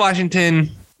 Dwayne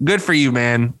Washington, good for you,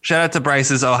 man. Shout out to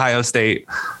Bryce's Ohio State.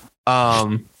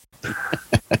 JD,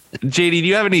 do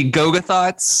you have any Goga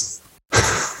thoughts?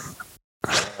 That's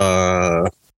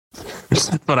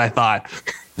what I thought.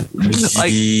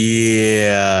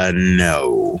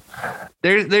 No.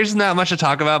 There's not much to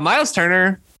talk about. Miles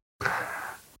Turner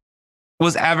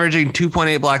was averaging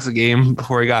 2.8 blocks a game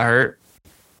before he got hurt.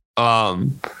 I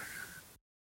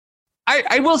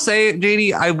will say,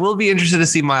 JD, I will be interested to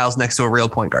see Miles next to a real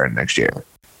point guard next year.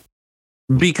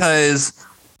 Because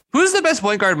who's the best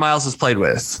point guard Miles has played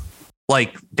with?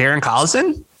 Like Darren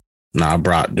Collison? Nah,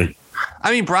 Brogdon.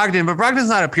 I mean, Brogdon, but Brogdon's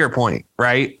not a pure point,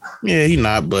 right? Yeah, he's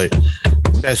not, but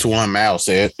that's what Miles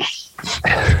said.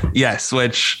 Yes,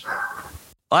 which,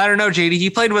 well, I don't know, JD. He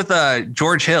played with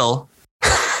George Hill.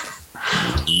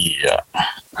 Yeah.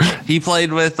 He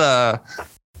played with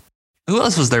who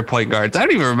else was their point guards? I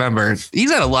don't even remember.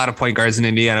 He's had a lot of point guards in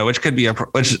Indiana, which could be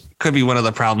one of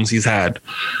the problems he's had.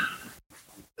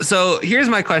 So here's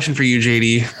my question for you,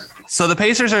 JD. So the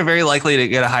Pacers are very likely to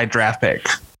get a high draft pick.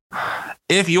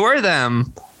 If you're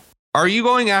them, are you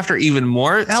going after even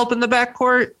more help in the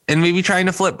backcourt and maybe trying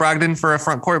to flip Brogdon for a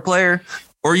front court player?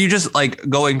 Or are you just like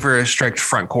going for a strict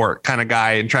front court kind of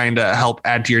guy and trying to help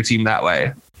add to your team that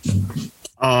way?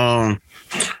 I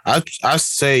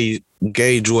say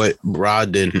gauge what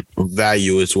Brogdon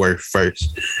value is worth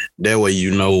first. That way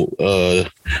you know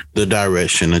the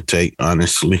direction to take,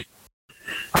 honestly.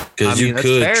 Because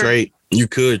you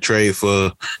could trade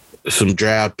for some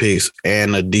draft picks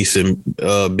and a decent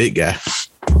big guy.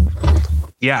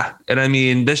 Yeah. And I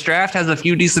mean, this draft has a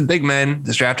few decent big men.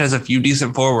 This draft has a few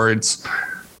decent forwards.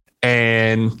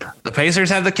 And the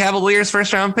Pacers have the Cavaliers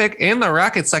first round pick and the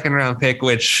Rockets second round pick,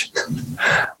 which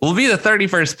will be the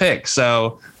 31st pick.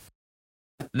 So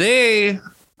they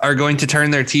are going to turn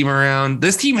their team around.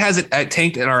 This team hasn't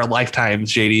tanked in our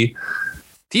lifetimes, JD.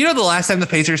 Do you know the last time the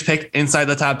Pacers picked inside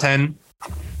the top 10?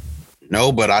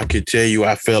 No, but I could tell you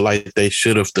I feel like they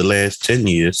should have the last 10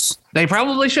 years. They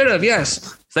probably should have,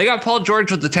 yes. So they got Paul George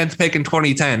with the 10th pick in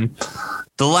 2010.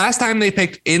 The last time they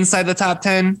picked inside the top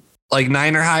 10, like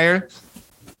 9 or higher,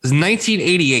 was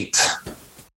 1988.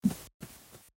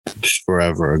 Just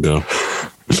forever ago.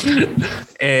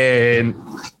 And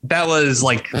that was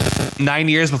like 9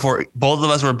 years before both of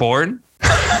us were born.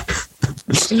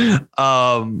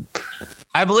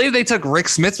 I believe they took Rick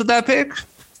Smits with that pick.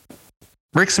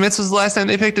 Rick Smits was the last time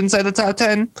they picked inside the top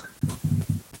 10.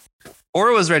 Or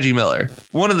it was Reggie Miller.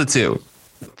 One of the two.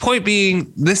 Point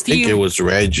being, this team... I think it was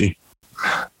Reggie.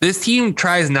 This team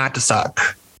tries not to suck.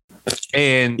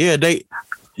 And yeah,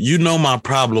 you know my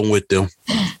problem with them.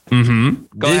 Mm-hmm.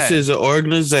 This is an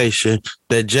organization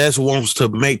that just wants to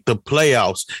make the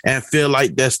playoffs and feel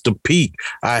like that's the peak.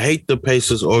 I hate the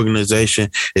Pacers organization.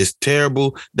 It's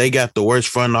terrible. They got the worst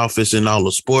front office in all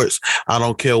of sports. I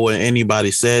don't care what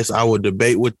anybody says. I would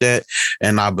debate with that,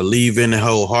 and I believe in it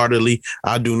wholeheartedly.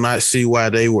 I do not see why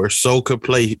they were so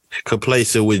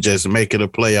complacent with just making the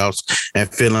playoffs and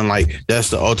feeling like that's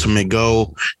the ultimate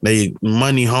goal. They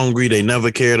money hungry. They never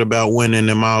cared about winning,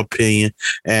 in my opinion.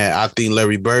 And I think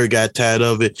Larry Bird got tired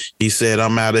of it. He said,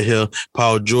 I'm out of here.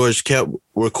 Paul George kept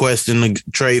requesting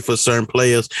to trade for certain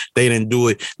players. They didn't do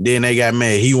it. Then they got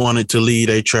mad. He wanted to leave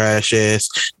their trash ass.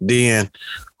 Then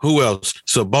who else?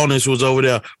 Sabonis was over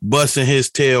there busting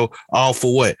his tail all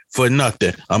for what? For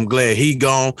nothing. I'm glad he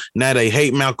gone. Now they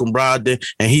hate Malcolm Brogdon,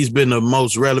 and he's been the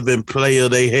most relevant player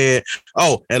they had.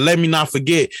 Oh, and let me not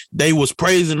forget, they was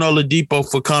praising Oladipo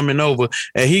for coming over,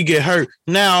 and he get hurt.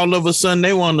 Now all of a sudden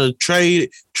they want to trade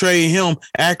him,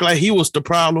 act like he was the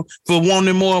problem for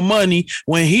wanting more money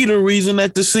when he the reason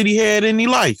that the city had any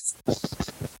life.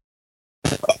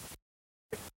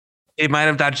 It might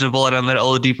have dodged a bullet on that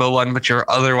Oladipo one, but you're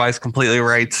otherwise completely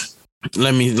right.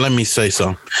 Let me say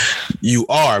something. You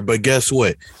are, but guess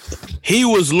what? He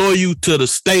was loyal to the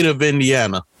state of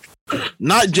Indiana,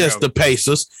 not just the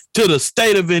Pacers, to the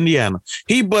state of Indiana.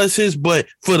 He bust his butt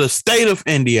for the state of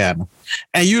Indiana.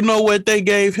 And you know what they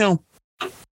gave him?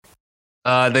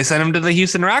 They sent him to the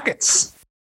Houston Rockets.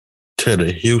 To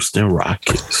the Houston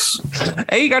Rockets.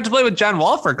 Hey, you got to play with John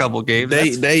Wall for a couple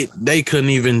games. They couldn't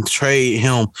even trade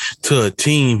him to a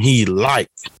team he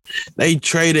liked. They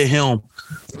traded him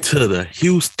to the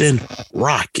Houston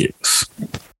Rockets.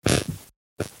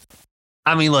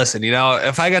 I mean, listen,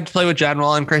 if I got to play with John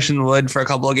Wall and Christian Wood for a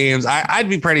couple of games, I'd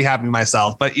be pretty happy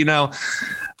myself. But,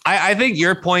 I think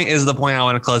your point is the point I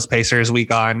want to close Pacers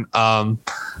week on.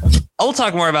 I'll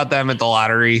talk more about them at the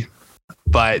lottery,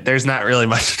 but there's not really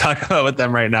much to talk about with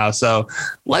them right now. So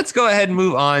let's go ahead and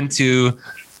move on to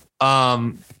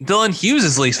Dylan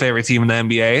Hughes' least favorite team in the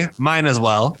NBA, mine as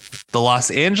well, the Los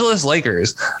Angeles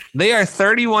Lakers. They are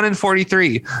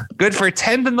 31-43, good for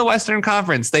 10th in the Western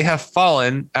Conference. They have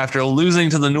fallen after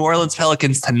losing to the New Orleans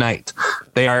Pelicans tonight.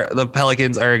 The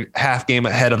Pelicans are half game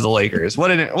ahead of the Lakers. What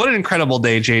an incredible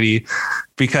day, JD,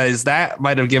 because that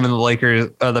might have given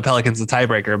the Pelicans the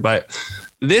tiebreaker. But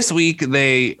this week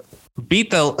they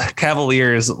beat the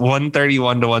Cavaliers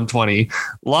 131-120,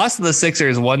 lost to the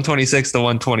Sixers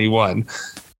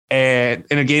 126-121. And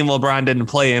in a game LeBron didn't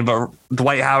play in, but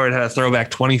Dwight Howard had a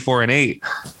throwback 24-8.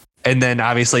 And then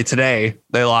obviously today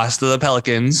they lost to the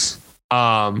Pelicans,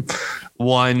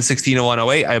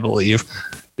 116-108, I believe.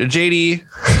 JD,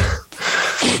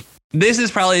 this is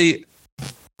probably,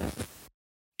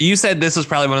 you said this was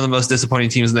probably one of the most disappointing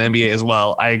teams in the NBA as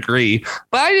well. I agree.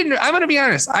 But I'm going to be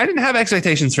honest. I didn't have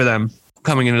expectations for them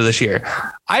coming into this year.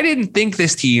 I didn't think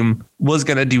this team was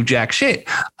going to do jack shit.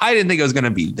 I didn't think it was going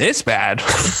to be this bad.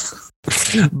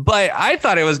 But I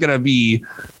thought they were going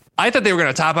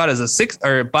to top out as a 6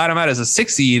 or bottom out as a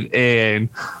 6 seed, and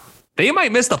they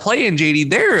might miss the play-in, JD.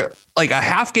 They're like a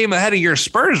half game ahead of your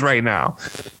Spurs right now.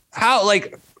 How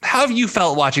have you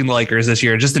felt watching the Lakers this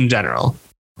year, just in general?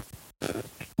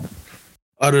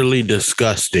 Utterly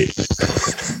disgusted.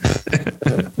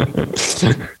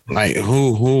 Like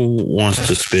who wants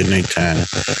to spend their time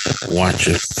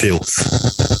watching filth?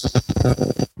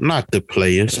 Not the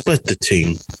players, but the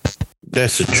team.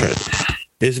 That's a trip.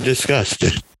 It's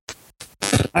disgusting.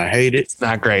 I hate it. It's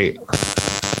not great.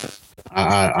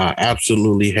 I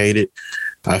absolutely hate it.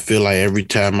 I feel like every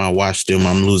time I watch them,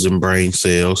 I'm losing brain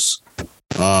cells.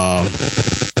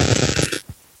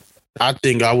 I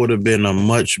think I would have been a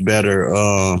much better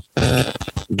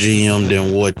GM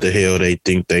than what the hell they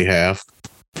think they have.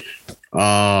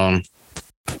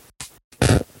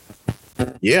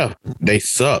 Yeah, they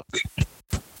suck.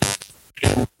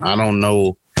 I don't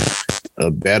know a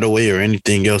better way or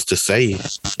anything else to say.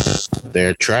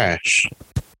 They're trash.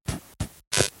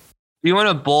 You want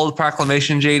a bold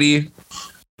proclamation, JD?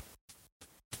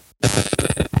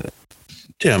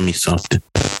 Tell me something.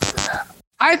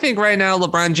 I think right now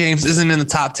LeBron James isn't in the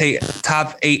top 8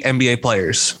 NBA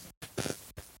players.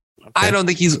 Okay.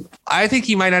 I think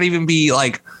he might not even be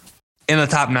like in the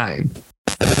top 9.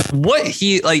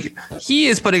 He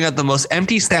is putting up the most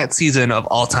empty stat season of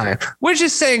all time, which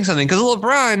is saying something, because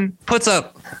LeBron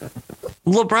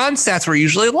stats were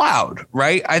usually loud,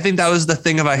 right? I think that was the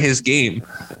thing about his game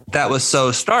that was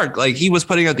so stark. Like, he was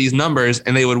putting up these numbers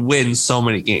and they would win so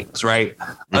many games, right?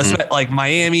 Mm-hmm. Like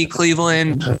Miami,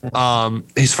 Cleveland,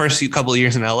 his first couple of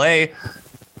years in LA.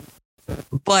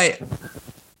 But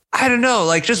I don't know,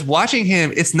 like, just watching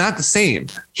him, it's not the same.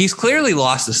 He's clearly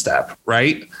lost a step,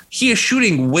 right? He is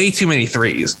shooting way too many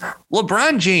threes.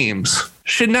 LeBron James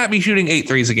should not be shooting 8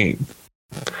 threes a game.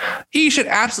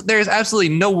 There's absolutely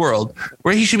no world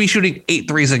where he should be shooting 8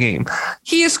 threes a game.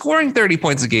 He is scoring 30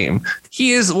 points a game.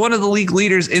 He is one of the league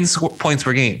leaders in points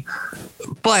per game.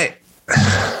 But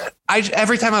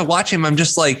every time I watch him, I'm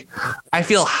just like, I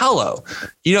feel hollow.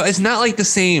 You know, it's not like the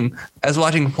same as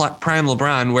watching prime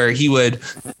LeBron, where he would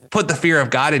put the fear of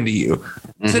God into you.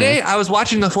 Mm-hmm. Today, I was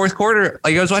watching the fourth quarter.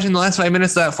 Like, I was watching the last 5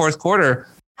 minutes of that fourth quarter.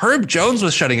 Herb Jones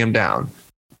was shutting him down.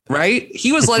 Right?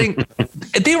 He was letting,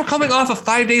 they were coming off of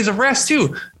 5 days of rest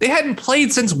too. They hadn't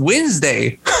played since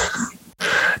Wednesday.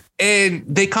 And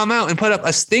they come out and put up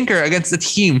a stinker against the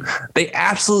team they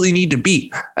absolutely need to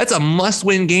beat. That's a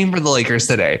must-win game for the Lakers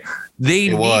today. They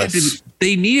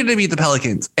needed to beat the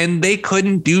Pelicans, and they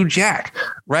couldn't do jack,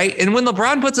 right? And when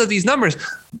LeBron puts up these numbers,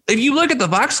 if you look at the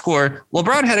box score,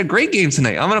 LeBron had a great game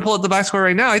tonight. I'm going to pull up the box score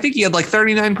right now. I think he had like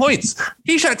 39 points.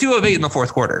 He shot 2 of 8 in the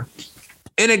fourth quarter.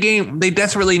 In a game they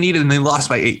desperately needed, and they lost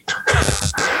by 8.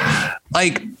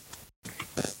 Like,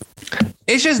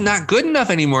 it's just not good enough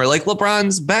anymore. Like,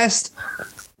 LeBron's best,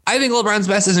 I think LeBron's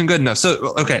best isn't good enough.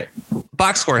 So, okay,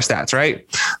 box score stats, right?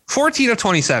 14 of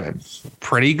 27,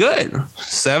 pretty good.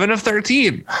 7 of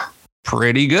 13,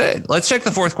 pretty good. Let's check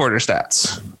the fourth quarter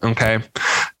stats. Okay,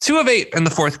 2 of 8 in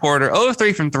the fourth quarter, 0 of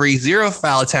 3 from 3, 0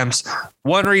 foul attempts,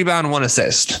 1 rebound, 1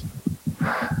 assist.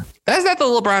 That's not the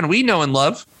LeBron we know and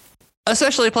love,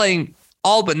 especially playing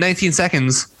all but 19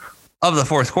 seconds of the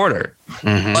fourth quarter.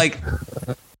 Mm-hmm. Like,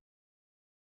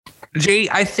 Jay,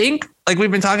 I think, like,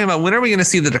 we've been talking about, when are we going to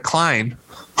see the decline?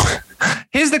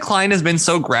 His decline has been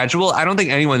so gradual. I don't think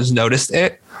anyone's noticed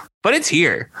it, but it's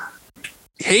here.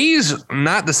 He's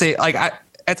not the same. Like,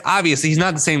 it's obvious he's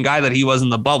not the same guy that he was in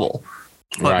the bubble.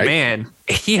 But right. Man,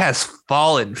 he has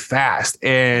fallen fast.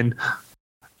 And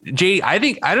Jay, I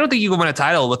don't think you can win a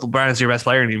title with LeBron as your best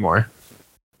player anymore.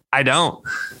 I don't.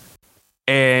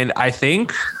 And I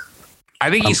think I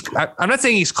think I'm not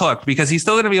saying he's cooked because he's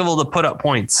still going to be able to put up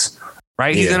points,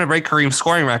 right? He's going to break Kareem's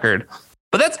scoring record.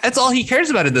 But that's all he cares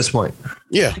about at this point.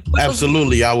 Yeah,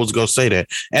 absolutely. I was going to say that.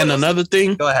 And another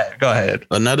thing. Go ahead.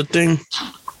 Another thing.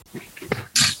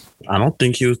 I don't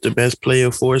think he was the best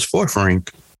player for his fourth ring.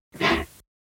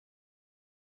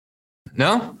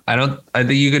 No, I don't. I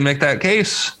think you can make that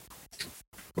case.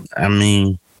 I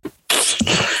mean,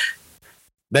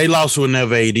 they lost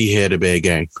whenever AD had a bad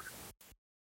game.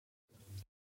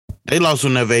 They lost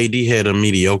whenever AD had a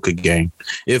mediocre game.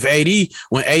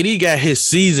 When AD got his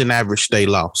season average, they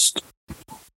lost.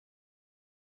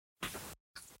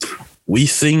 We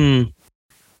seen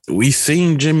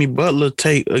Jimmy Butler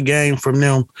take a game from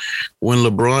them when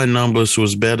LeBron numbers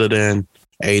was better than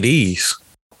AD's.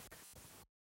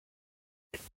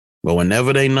 But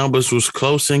whenever they numbers was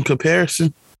close in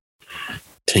comparison,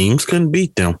 teams couldn't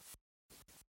beat them.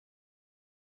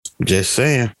 Just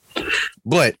saying.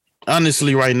 But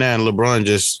honestly, right now, LeBron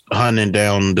just hunting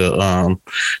down the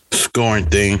scoring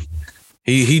thing.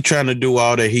 He trying to do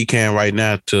all that he can right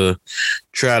now to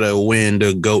try to win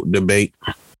the GOAT debate.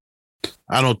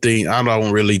 I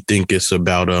don't really think it's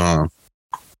about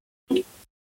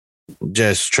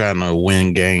just trying to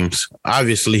win games.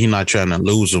 Obviously, he's not trying to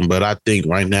lose them, but I think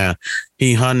right now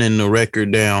he hunting the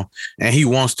record down and he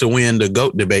wants to win the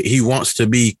GOAT debate. He wants to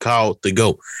be called the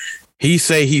GOAT. He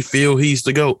say he feel he's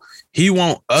the GOAT. He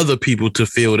want other people to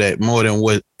feel that more than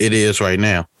what it is right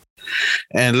now.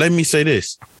 And let me say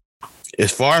this.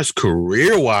 As far as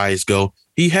career-wise go,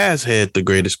 he has had the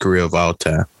greatest career of all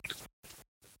time.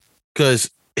 Because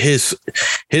his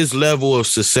level of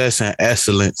success and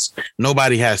excellence,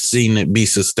 nobody has seen it be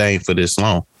sustained for this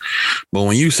long. But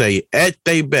when you say at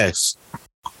their best,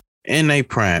 in their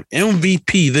prime,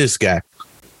 MVP this guy,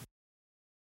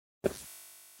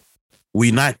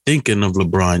 we not thinking of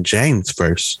LeBron James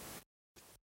first.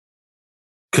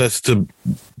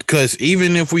 Because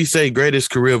even if we say greatest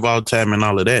career of all time and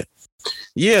all of that,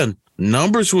 yeah,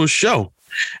 numbers will show.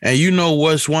 And you know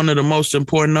what's one of the most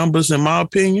important numbers in my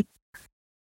opinion?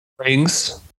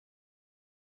 Rings.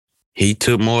 He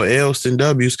took more L's than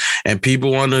W's. And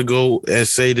people want to go and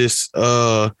say this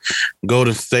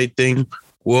Golden State thing.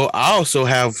 Well, I also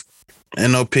have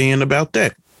an opinion about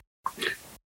that.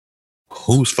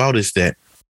 Whose fault is that?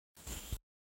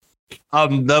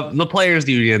 The players'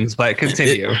 unions, but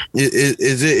continue.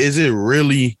 Is it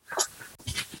really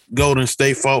Golden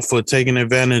State fault for taking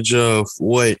advantage of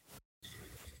what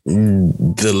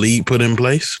the league put in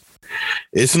place?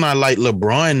 It's not like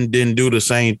LeBron didn't do the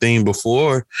same thing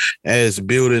before as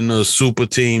building a super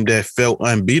team that felt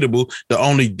unbeatable. The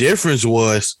only difference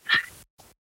was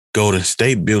Golden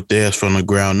State built theirs from the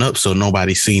ground up, so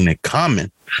nobody seen it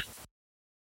coming.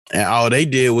 And all they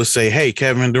did was say, hey,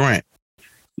 Kevin Durant,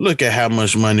 look at how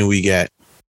much money we got.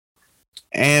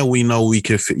 And we know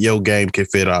your game can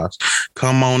fit ours.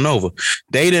 Come on over.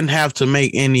 They didn't have to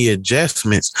make any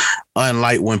adjustments.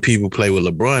 Unlike when people play with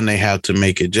LeBron, they have to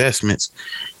make adjustments.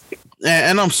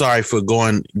 And I'm sorry for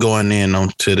going in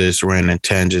onto this random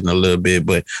tangent a little bit,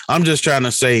 but I'm just trying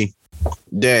to say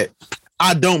that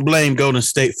I don't blame Golden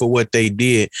State for what they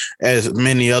did, as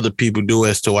many other people do,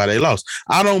 as to why they lost.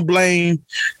 I don't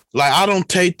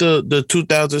take the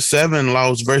 2007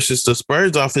 loss versus the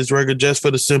Spurs off his record just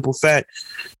for the simple fact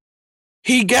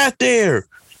he got there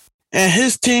and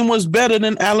his team was better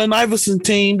than Allen Iverson's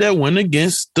team that went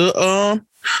against the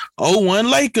 01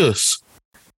 Lakers.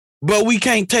 But we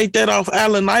can't take that off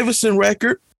Allen Iverson's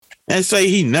record and say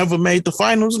he never made the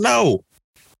finals. No,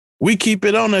 we keep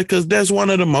it on there because that's one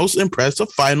of the most impressive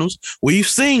finals we've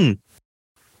seen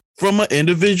from an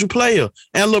individual player.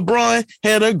 And LeBron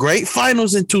had a great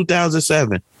finals in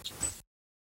 2007.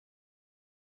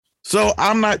 So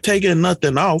I'm not taking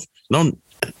nothing off.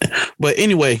 But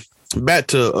anyway, back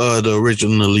to the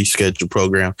originally scheduled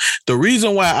program. The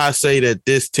reason why I say that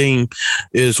this team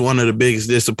is one of the biggest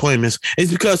disappointments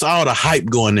is because all the hype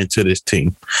going into this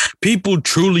team. People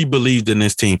truly believed in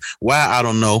this team. Why? I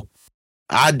don't know.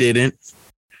 I didn't.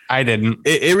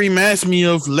 It reminds me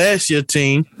of last year's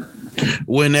team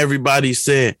when everybody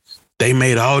said they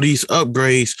made all these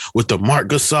upgrades with the Marc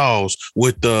Gasols,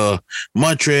 with the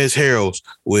Montrezl Harrells,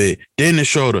 with Dennis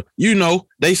Schroeder. You know,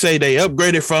 they say they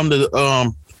upgraded from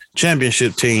the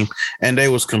championship team and they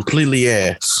was completely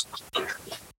ass.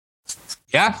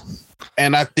 Yeah.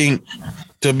 And I think,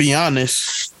 to be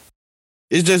honest,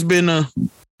 it's just been a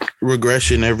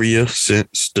regression every year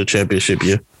since the championship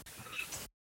year.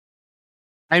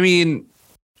 I mean,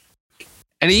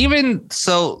 and even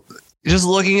so, just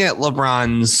looking at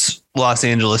LeBron's Los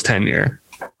Angeles tenure,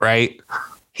 right?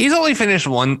 He's only finished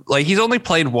he's only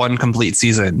played one complete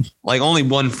season, like only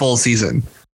one full season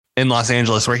in Los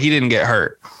Angeles where he didn't get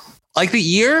hurt. Like the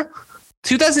year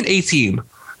 2018,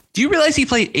 do you realize he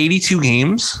played 82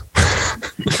 games?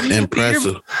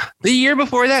 Impressive. The year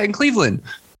before that in Cleveland,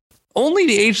 only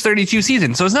the age 32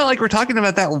 season. So it's not like we're talking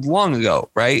about that long ago,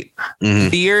 right? Mm-hmm.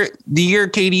 The year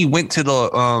KD went to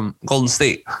the Golden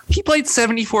State, he played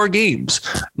 74 games.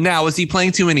 Now, was he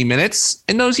playing too many minutes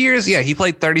in those years? Yeah, he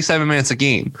played 37 minutes a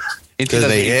game.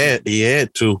 Because he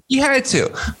had to. He had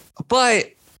to.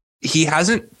 But he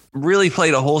hasn't really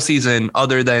played a whole season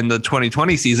other than the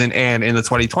 2020 season. And in the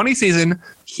 2020 season,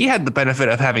 he had the benefit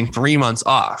of having 3 months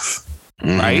off,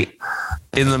 right?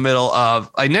 In the middle of,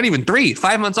 like, not even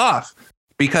 5 months off,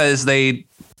 because they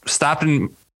stopped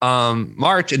in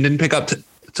March and didn't pick up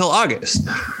till August.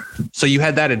 So you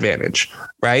had that advantage,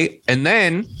 right? And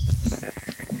then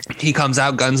he comes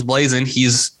out guns blazing.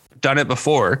 He's done it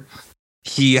before.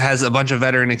 He has a bunch of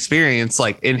veteran experience,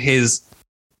 like in his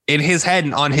head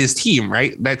and on his team,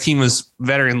 right? That team was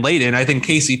veteran laden. I think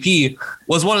KCP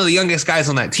was one of the youngest guys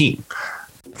on that team,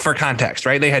 for context,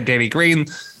 right? They had Danny Green.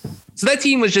 So that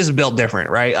team was just built different,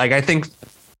 right? Like, I think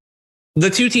the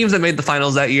two teams that made the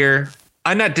finals that year,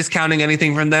 I'm not discounting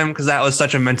anything from them because that was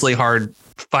such a mentally hard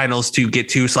finals to get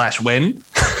to / win.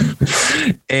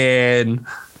 And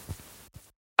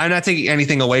I'm not taking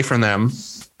anything away from them,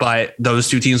 but those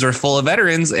two teams were full of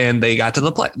veterans and they got to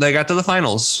the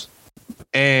finals.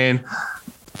 And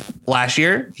last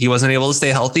year he wasn't able to stay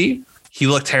healthy. He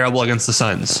looked terrible against the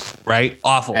Suns, right?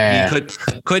 Awful.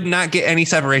 He could not get any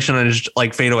separation on his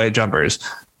like fadeaway jumpers.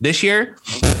 This year,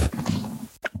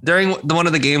 during one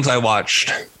of the games I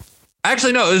watched,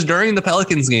 actually, no, it was during the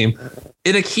Pelicans game.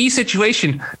 In a key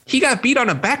situation, he got beat on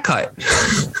a back cut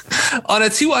on a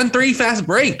 2-on-3 fast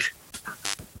break.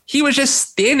 He was just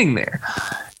standing there.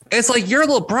 It's like, you're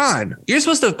LeBron. You're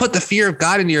supposed to put the fear of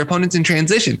God into your opponents in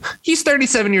transition. He's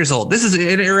 37 years old. This is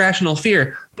an irrational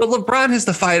fear. But LeBron has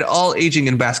defied all aging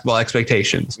and basketball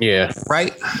expectations. Yeah.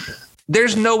 Right?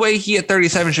 There's no way he at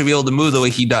 37 should be able to move the way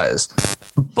he does.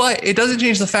 But it doesn't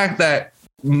change the fact that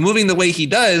moving the way he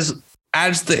does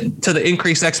adds to the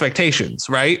increased expectations,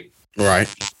 right?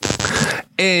 Right.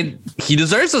 And he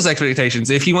deserves those expectations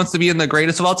if he wants to be in the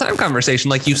greatest of all time conversation,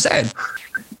 like you said.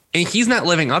 And he's not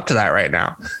living up to that right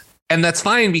now. And that's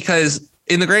fine, because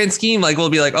in the grand scheme, like, we'll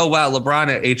be like, oh, wow, LeBron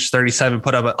at age 37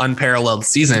 put up an unparalleled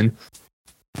season.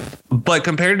 But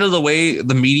compared to the way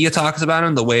the media talks about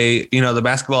him, the way, you know, the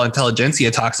basketball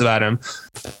intelligentsia talks about him,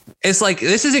 it's like,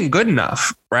 this isn't good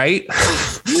enough, right?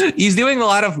 He's doing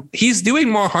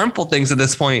more harmful things at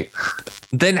this point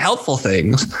than helpful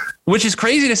things, which is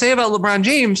crazy to say about LeBron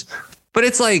James. But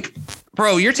it's like,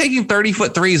 bro, you're taking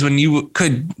 30-foot threes when you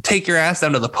could take your ass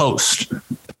down to the post,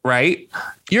 right?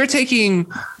 You're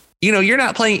taking, you know, you're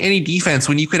not playing any defense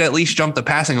when you could at least jump the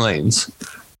passing lanes.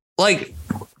 Like,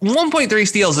 1.3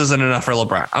 steals isn't enough for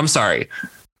LeBron. I'm sorry.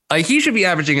 Like, he should be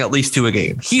averaging at least 2 a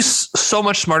game. He's so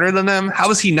much smarter than them. How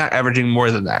is he not averaging more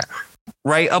than that?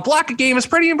 Right? A block a game is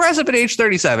pretty impressive at age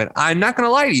 37. I'm not going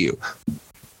to lie to you.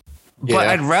 Yeah. But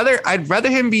I'd rather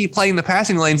him be playing the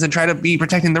passing lanes than try to be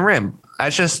protecting the rim.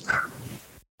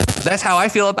 That's how I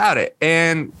feel about it.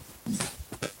 And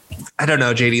I don't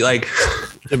know, JD, like,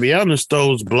 to be honest,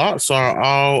 those blocks are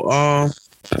all are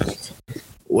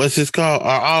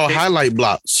all highlight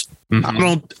blocks.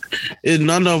 Mm-hmm.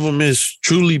 None of them is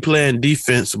truly playing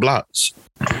defense blocks.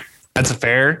 It's a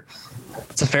fair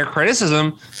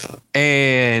criticism.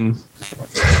 And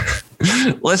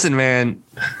listen, man,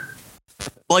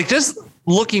 like, just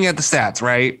looking at the stats,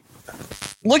 right?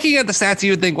 Looking at the stats,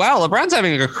 you would think, wow, LeBron's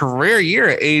having a career year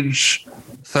at age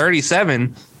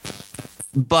 37.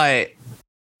 But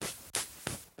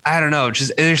I don't know.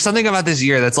 Just, there's something about this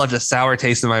year that's left a sour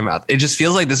taste in my mouth. It just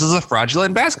feels like this is a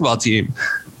fraudulent basketball team.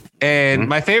 And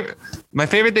my favorite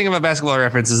thing about Basketball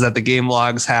Reference is that the game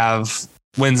logs have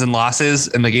wins and losses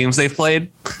in the games they've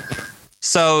played.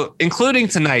 So including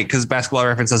tonight, because Basketball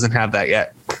Reference doesn't have that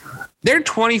yet, they're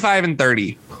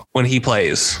 25-30 when he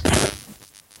plays.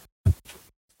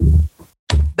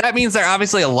 That means they're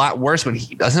obviously a lot worse when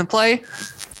he doesn't play,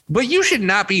 but you should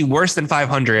not be worse than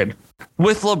 500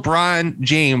 with LeBron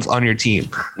James on your team.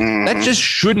 Mm-hmm. That just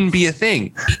shouldn't be a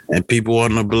thing. And people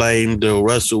want to blame the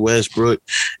Russell Westbrook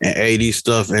and AD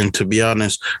stuff. And to be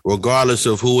honest, regardless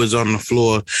of who is on the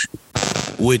floor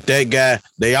with that guy,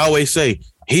 they always say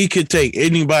he could take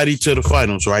anybody to the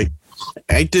finals, right?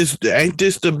 Ain't this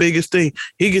the biggest thing?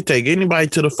 He could take anybody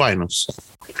to the finals.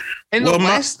 And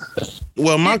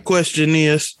my question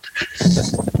is,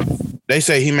 they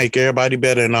say he make everybody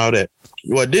better and all that.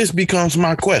 Well, this becomes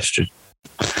my question.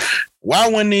 Why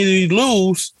when they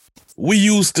lose, they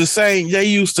use the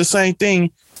same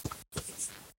thing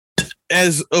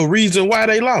as a reason why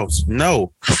they lost.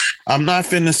 No, I'm not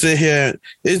finna sit here.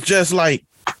 It's just like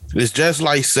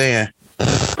saying,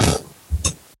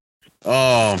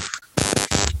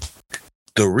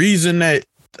 the reason that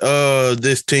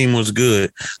this team was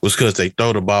good was because they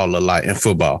throw the ball a lot in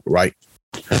football, right?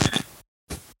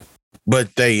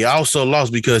 But they also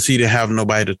lost because he didn't have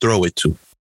nobody to throw it to.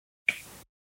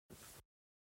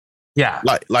 Yeah.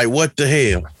 Like what the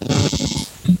hell?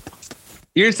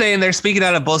 You're saying they're speaking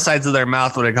out of both sides of their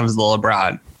mouth when it comes to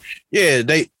LeBron. Yeah,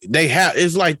 they have.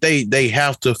 It's like they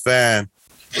have to find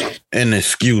an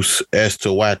excuse as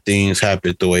to why things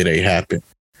happen the way they happen.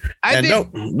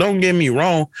 Don't get me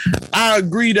wrong. I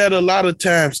agree that a lot of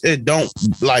times he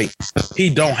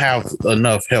don't have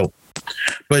enough help.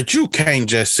 But you can't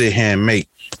just sit here and make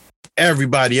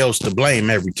everybody else to blame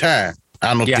every time.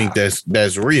 I don't think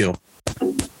that's real.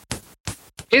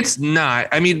 It's not.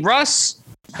 I mean, Russ.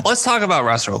 Let's talk about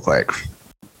Russ real quick.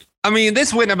 I mean,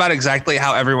 this went about exactly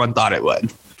how everyone thought it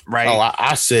would, right? Oh,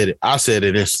 I said it. I said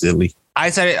it instantly.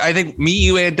 I said it. I think me,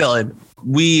 you, and Dylan,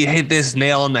 we hit this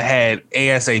nail on the head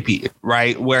ASAP,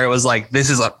 right? Where it was like, this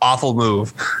is an awful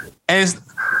move. And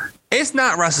it's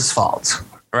not Russ's fault,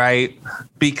 right?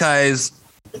 Because,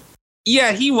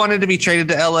 yeah, he wanted to be traded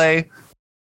to LA.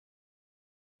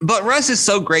 But Russ is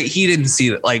so great, he didn't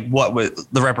see like what would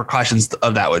the repercussions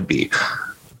of that would be.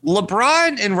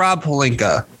 LeBron and Rob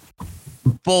Pelinka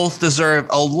both deserve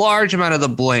a large amount of the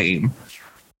blame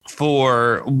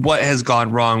for what has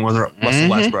gone wrong with Russell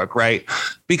Westbrook, right?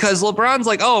 Because LeBron's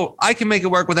like, oh, I can make it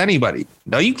work with anybody.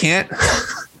 No, you can't.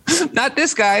 Not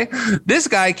this guy. This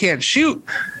guy can't shoot.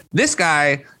 This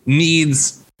guy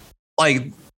needs,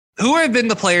 like, who have been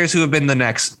the players who have been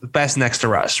the best next to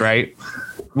Russ, right?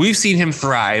 We've seen him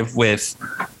thrive with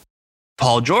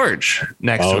Paul George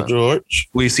next to him. George.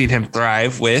 We've seen him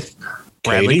thrive with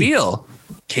Bradley Beal,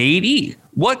 KD.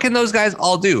 What can those guys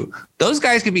all do? Those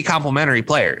guys can be complementary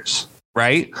players,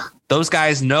 right? Those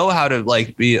guys know how to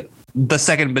like be the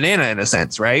second banana in a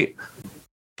sense, right?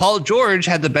 Paul George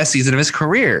had the best season of his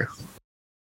career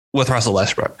with Russell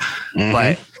Westbrook,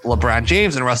 but LeBron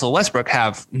James and Russell Westbrook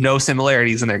have no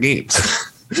similarities in their games.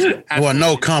 Well,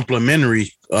 no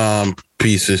complementary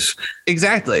pieces.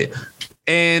 Exactly.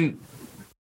 And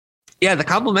yeah, the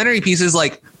complementary pieces,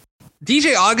 like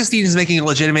DJ Augustine is making a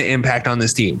legitimate impact on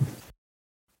this team.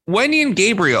 Wendy and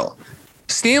Gabriel,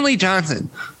 Stanley Johnson,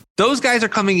 those guys are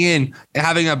coming in and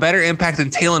having a better impact than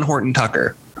Talen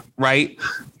Horton-Tucker, right?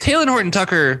 Talen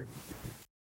Horton-Tucker,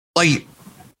 like,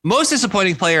 most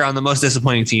disappointing player on the most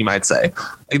disappointing team, I'd say.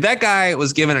 Like, that guy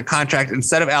was given a contract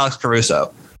instead of Alex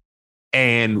Caruso.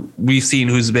 And we've seen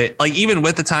who's been, like, even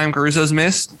with the time Caruso's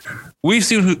missed, we've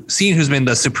seen who's been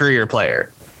the superior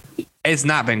player. It's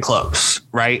not been close,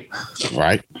 right?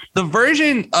 Right. The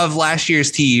version of last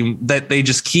year's team that they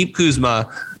just keep Kuzma,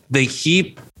 they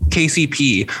keep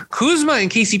KCP. Kuzma and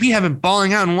KCP have been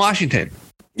balling out in Washington.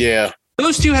 Yeah.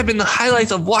 Those two have been the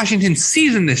highlights of Washington's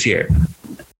season this year.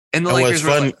 And the Lakers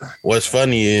what's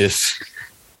funny is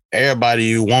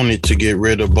everybody wanted to get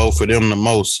rid of both of them the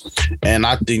most. And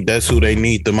I think that's who they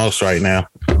need the most right now.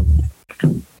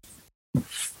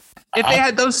 If they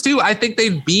had those two, I think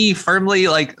they'd be firmly,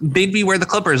 like, they'd be where the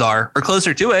Clippers are or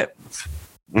closer to it.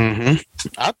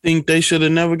 I think they should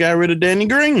have never got rid of Danny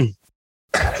Green.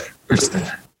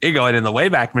 You're going in the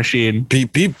Wayback Machine.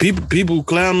 People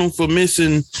clown them for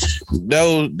missing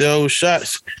those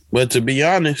shots. But to be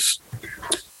honest,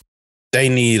 they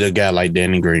need a guy like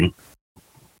Danny Green.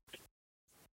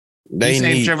 You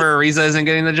saying Trevor Ariza isn't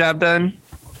getting the job done?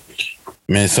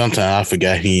 Man, sometimes I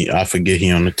forget he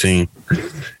on the team.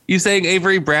 You saying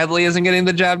Avery Bradley isn't getting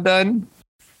the job done?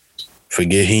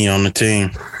 Forget he on the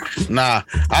team. Nah,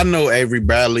 I know Avery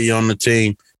Bradley on the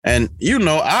team. And, you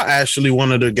know, I actually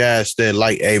one of the guys that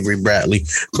like Avery Bradley.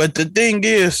 But the thing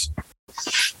is,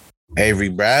 Avery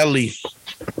Bradley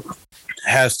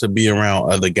has to be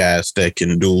around other guys that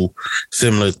can do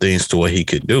similar things to what he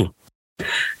could do.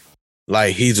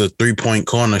 Like, he's a 3-point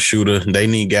corner shooter. They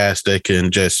need guys that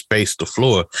can just space the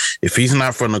floor. If he's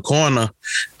not from the corner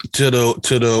to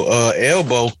the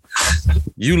elbow,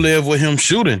 you live with him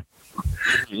shooting.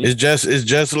 It's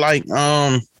just like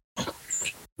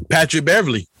Patrick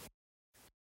Beverly.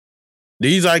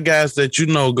 These are guys that you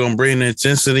know gonna bring the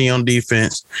intensity on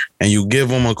defense, and you give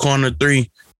them a corner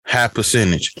three, high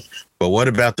percentage. But what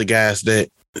about the guys that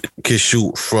can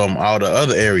shoot from all the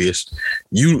other areas?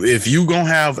 If you gonna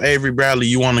have Avery Bradley,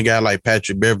 you want a guy like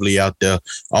Patrick Beverly out there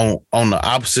on the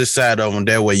opposite side of him.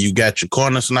 That way you got your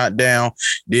corners knocked down.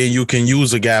 Then you can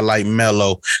use a guy like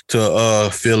Melo to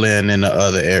fill in the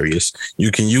other areas. You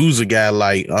can use a guy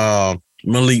like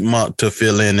Malik Monk to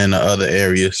fill in the other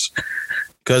areas.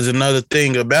 Because another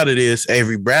thing about it is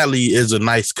Avery Bradley is a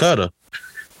nice cutter.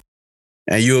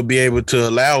 And you'll be able to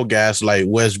allow guys like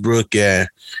Westbrook and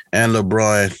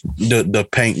LeBron to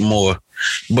paint more.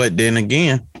 But then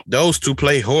again, those two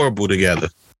play horrible together,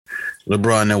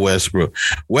 LeBron and Westbrook.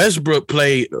 Westbrook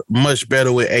played much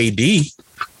better with AD.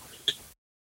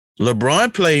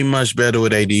 LeBron played much better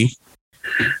with AD.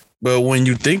 But when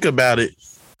you think about it,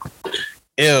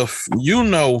 if you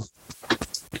know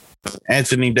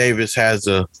Anthony Davis has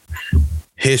a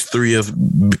history of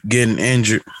getting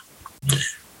injured,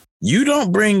 you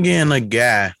don't bring in a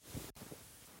guy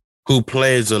who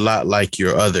plays a lot like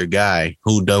your other guy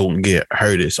who don't get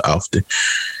hurt as often.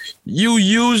 You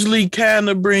usually kind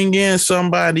of bring in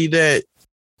somebody that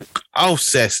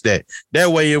offsets that.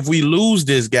 That way, if we lose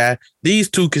this guy, these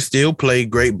two can still play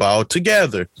great ball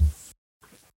together.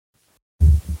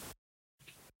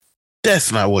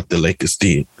 That's not what the Lakers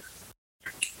did.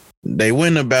 They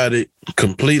went about it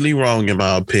completely wrong, in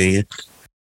my opinion.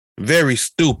 Very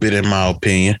stupid, in my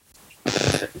opinion.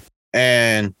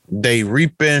 And they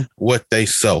reaping what they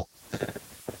sow.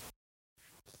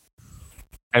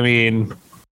 I mean,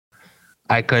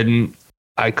 I couldn't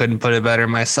put it better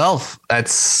myself.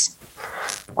 That's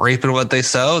reaping what they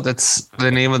sow. That's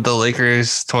the name of the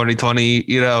Lakers 2020,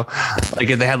 like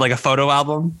if they had like a photo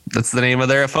album, that's the name of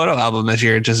their photo album this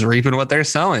year, just reaping what they're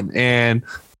sowing. And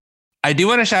I do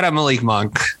want to shout out Malik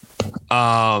Monk.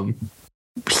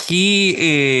 He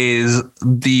is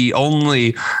the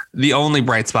only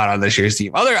bright spot on this year's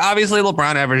team. Obviously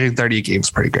LeBron averaging 30 games,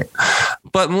 pretty great.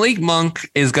 But Malik Monk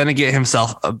is going to get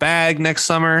himself a bag next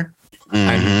summer. Mm-hmm.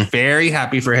 I'm very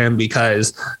happy for him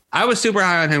because I was super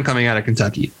high on him coming out of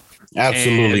Kentucky.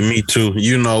 Absolutely, me too.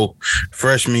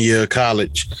 Freshman year of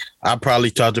college, I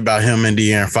probably talked about him and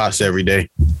De'Aaron Fox every day.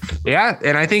 Yeah,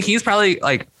 and I think he's probably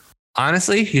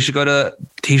honestly, he should go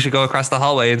across the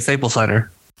hallway in Staples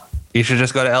Center. He should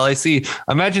just go to LAC.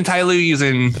 Imagine Ty Lue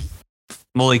using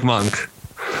Malik Monk.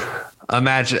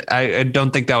 I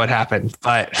don't think that would happen,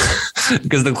 but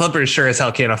because the Clippers sure as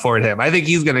hell can't afford him. I think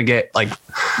he's going to get like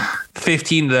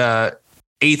 15 to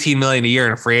 18 million a year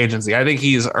in free agency. I think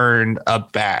he's earned a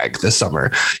bag this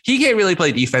summer. He can't really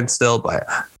play defense still, but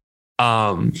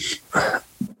I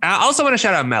also want to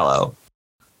shout out Melo.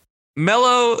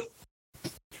 Melo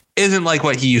isn't like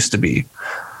what he used to be,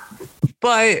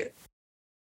 but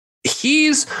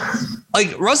he's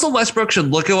like Russell Westbrook should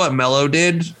look at what Melo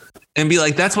did and be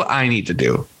like, that's what I need to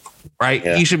do. Right.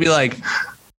 Yeah. He should be like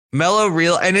Melo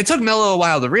and it took Melo a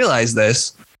while to realize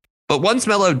this, but once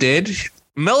Melo did,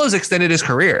 Melo's extended his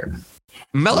career.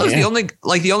 Melo's the only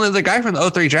other guy from the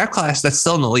 03 draft class that's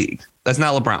still in the league. That's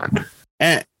not LeBron.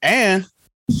 And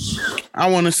I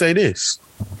want to say this.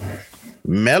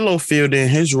 Melo filled in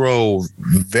his role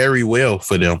very well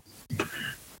for them.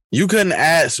 You couldn't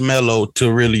ask Melo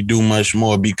to really do much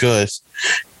more because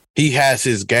he has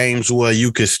his games where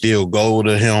you could still go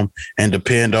to him and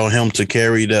depend on him to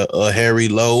carry a heavy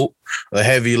load.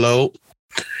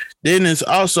 Then it's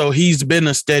also, he's been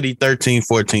a steady 13,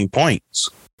 14 points.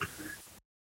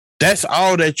 That's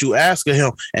all that you ask of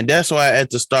him. And that's why at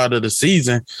the start of the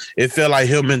season, it felt like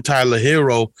him and Tyler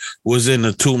Hero was in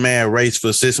a 2-man race for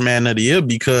 6th man of the year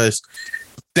because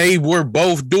they were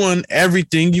both doing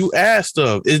everything you asked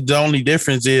of. The only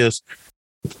difference is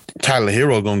Tyler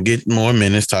Hero going to get more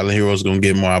minutes. Tyler Hero's going to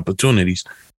get more opportunities.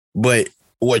 But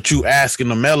what you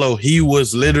asking of Melo, he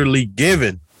was literally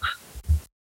given.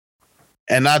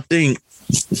 And I think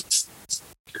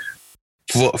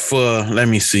for let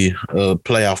me see, a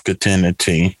playoff contender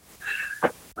team.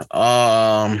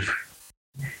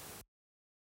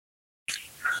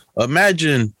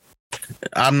 Imagine,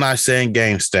 I'm not saying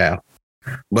game style,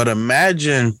 but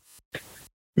imagine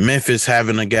Memphis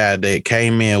having a guy that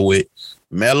came in with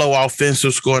Melo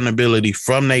offensive scoring ability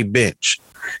from their bench,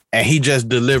 and he just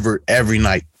delivered every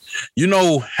night. You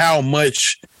know how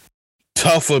much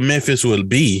tougher Memphis would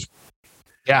be.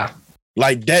 Yeah.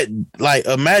 Like that, like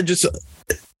imagine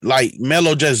like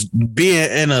Melo just being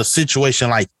in a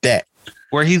situation like that.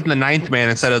 Where he's the 9th man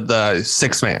instead of the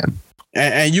 6th man.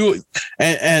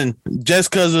 And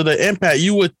just because of the impact,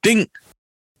 you would think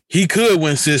he could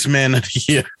win 6th man of the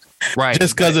year. Right.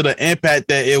 Just because of the impact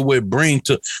that it would bring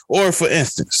to, or for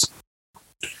instance,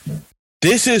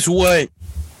 this is what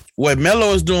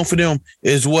Melo is doing for them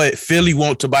is what Philly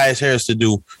want Tobias Harris to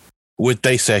do with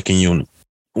their second unit.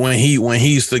 When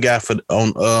he's the guy for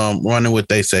running with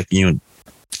their second unit.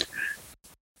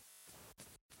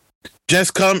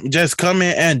 Just come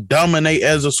in and dominate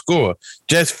as a scorer.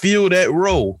 Just fill that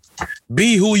role.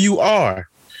 Be who you are.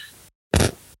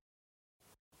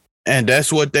 And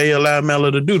that's what they allow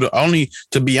Melo to do.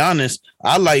 To be honest,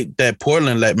 I like that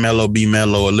Portland let Melo be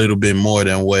Melo a little bit more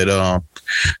than what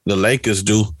the Lakers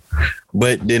do.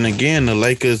 But then again, the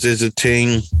Lakers is a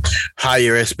team,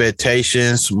 higher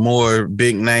expectations, more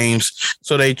big names.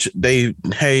 So they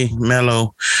hey,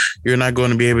 Melo, you're not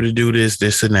going to be able to do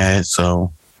this and that.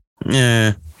 So,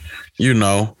 yeah, you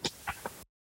know.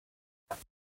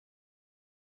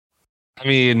 I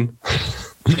mean,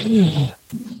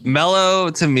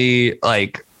 Melo, to me,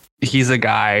 like, he's a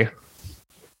guy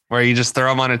where you just throw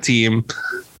him on a team.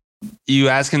 You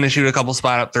ask him to shoot a couple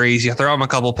spot up threes. You throw him a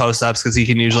couple post ups because he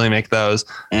can usually make those.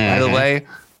 Mm-hmm.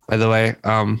 By the way,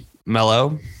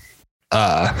 Melo,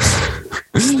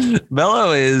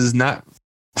 Melo is not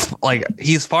like,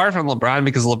 he's far from LeBron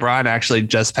because LeBron actually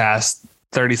just passed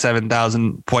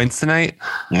 37,000 points tonight.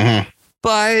 Mm-hmm.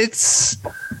 But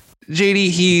JD,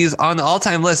 he's on the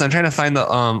all-time list. I'm trying to find the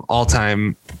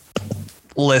all-time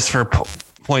list for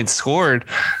points scored.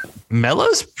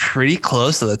 Melo's pretty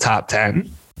close to the top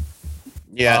 10.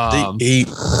 Yeah,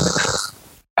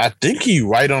 I think he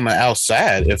right on the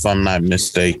outside, if I'm not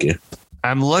mistaken.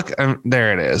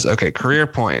 There it is. Okay, career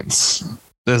points.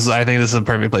 I think this is a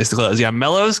perfect place to close. Yeah,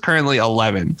 Melo's currently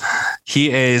 11. He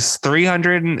is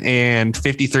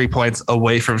 353 points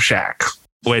away from Shaq,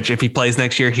 which if he plays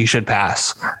next year, he should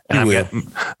pass. And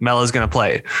Melo's going to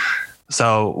play.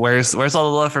 So where's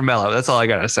all the love for Melo? That's all I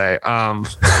got to say.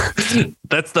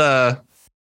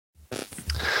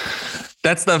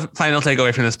 That's the final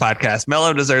takeaway from this podcast.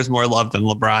 Melo deserves more love than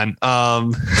LeBron.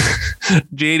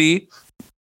 JD,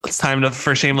 it's time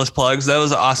for shameless plugs. That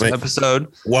was an awesome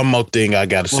episode. One more thing I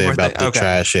got to say about the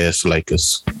trash ass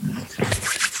Lakers.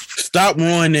 Stop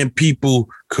ruining people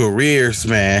careers,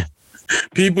 man.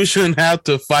 People shouldn't have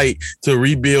to fight to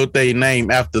rebuild their name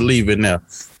after leaving there.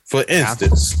 For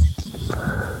instance,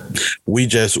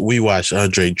 we watched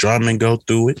Andre Drummond go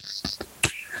through it.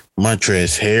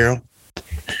 Montrezl Harrell.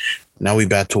 Now we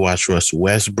about to watch Russell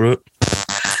Westbrook.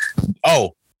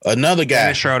 Oh, another guy.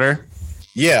 Dennis Schroeder.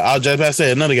 Yeah, I was just about to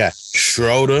say another guy.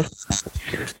 Schroeder.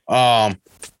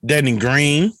 Danny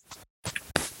Green.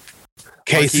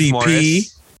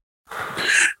 KCP.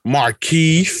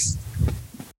 Markieff.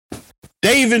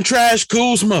 They even trashed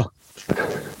Kuzma.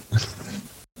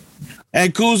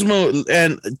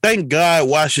 And thank God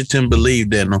Washington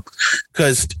believed in him,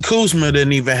 because Kuzma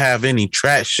didn't even have any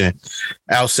traction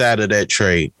outside of that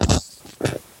trade.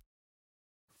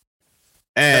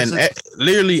 And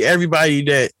literally everybody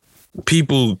that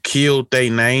people killed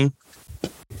their name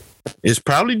is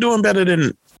probably doing better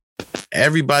than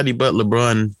everybody but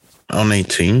LeBron on their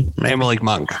team. And Malik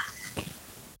Monk.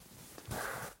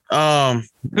 Kuzma's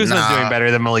doing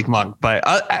better than Malik Monk, but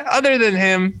other than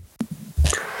him,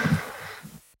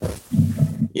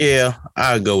 yeah,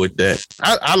 I'll go with that.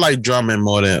 I like Drummond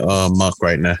more than Monk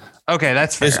right now. Okay,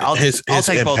 that's fair. His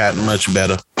take impact both. Much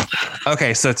better.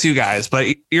 Okay, so two guys, but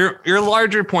your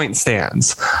larger point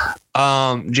stands.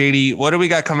 JD, what do we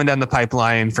got coming down the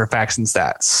pipeline for facts and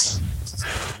stats?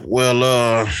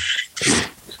 Well,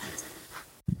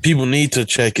 people need to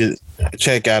check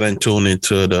out and tune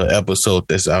into the episode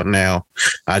that's out now.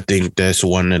 I think that's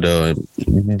one of the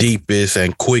deepest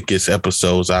and quickest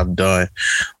episodes I've done.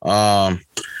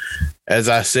 As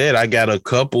I said, I got a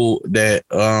couple that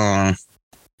I've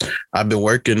been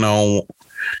working on.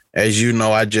 As you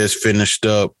know, I just finished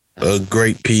up a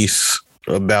great piece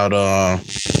about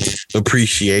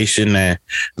appreciation and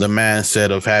the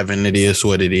mindset of having it is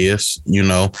what it is, you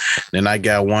know. Then I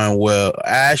got one where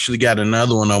I actually got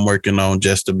another one I'm working on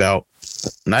just about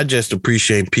not just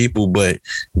appreciating people, but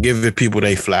giving people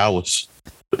their flowers.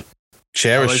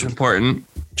 Cherish them. Important.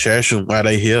 Cherish them while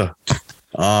they here.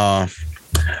 I'm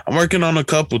working on a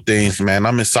couple things, man.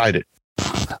 I'm excited.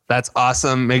 That's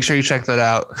awesome. Make sure you check that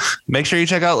out. Make sure you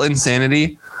check out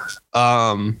Insanity.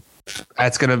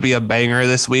 That's going to be a banger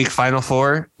this week. Final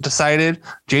Four decided.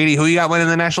 JD, who you got winning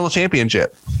the national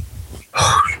championship?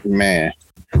 Man,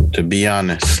 to be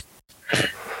honest,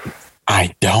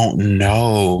 I don't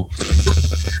know.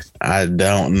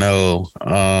 Who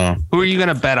are you going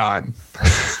to bet on?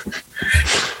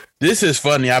 This is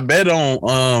funny. I bet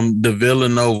on the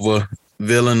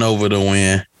Villanova to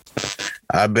win.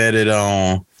 I bet it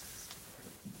on.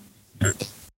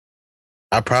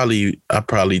 I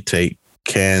probably take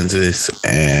Kansas,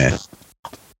 and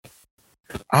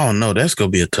I don't know. That's gonna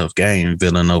be a tough game,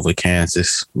 Villanova,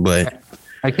 Kansas. But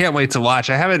I can't wait to watch.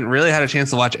 I haven't really had a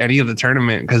chance to watch any of the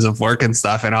tournament because of work and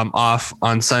stuff, and I'm off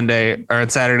on Sunday or on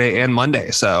Saturday and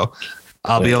Monday, so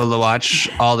I'll be able to watch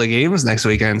all the games next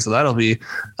weekend. So that'll be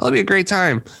a great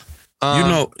time.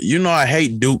 You know, I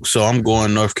hate Duke, so I'm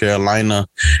going North Carolina.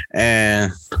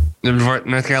 And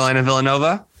North Carolina,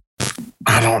 Villanova.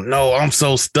 I don't know. I'm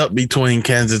so stuck between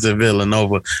Kansas and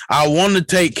Villanova. I want to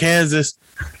take Kansas,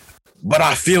 but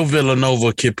I feel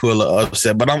Villanova could pull an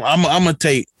upset. But I'm gonna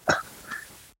take.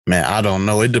 Man, I don't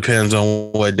know. It depends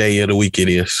on what day of the week it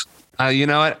is. You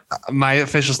know what? My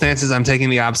official stance is I'm taking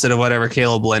the opposite of whatever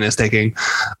Caleb Lynn is taking.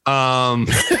 And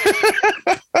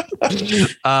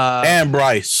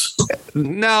Bryce.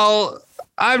 No,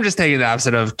 I'm just taking the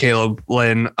opposite of Caleb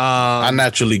Lynn. I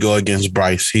naturally go against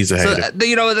Bryce. He's a hater.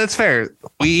 You know, that's fair.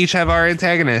 We each have our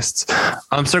antagonists.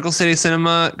 Circle City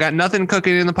Cinema got nothing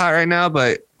cooking in the pot right now,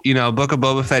 but you know, Book of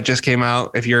Boba Fett just came out.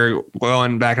 If you're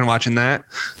going back and watching that,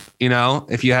 you know,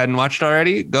 if you hadn't watched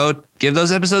already, go give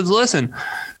those episodes a listen.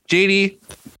 JD,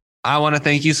 I want to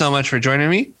thank you so much for joining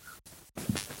me.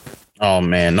 Oh,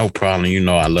 man, no problem. You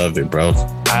know I love it, bro.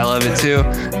 I love it too.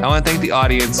 I want to thank the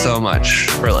audience so much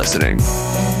for listening.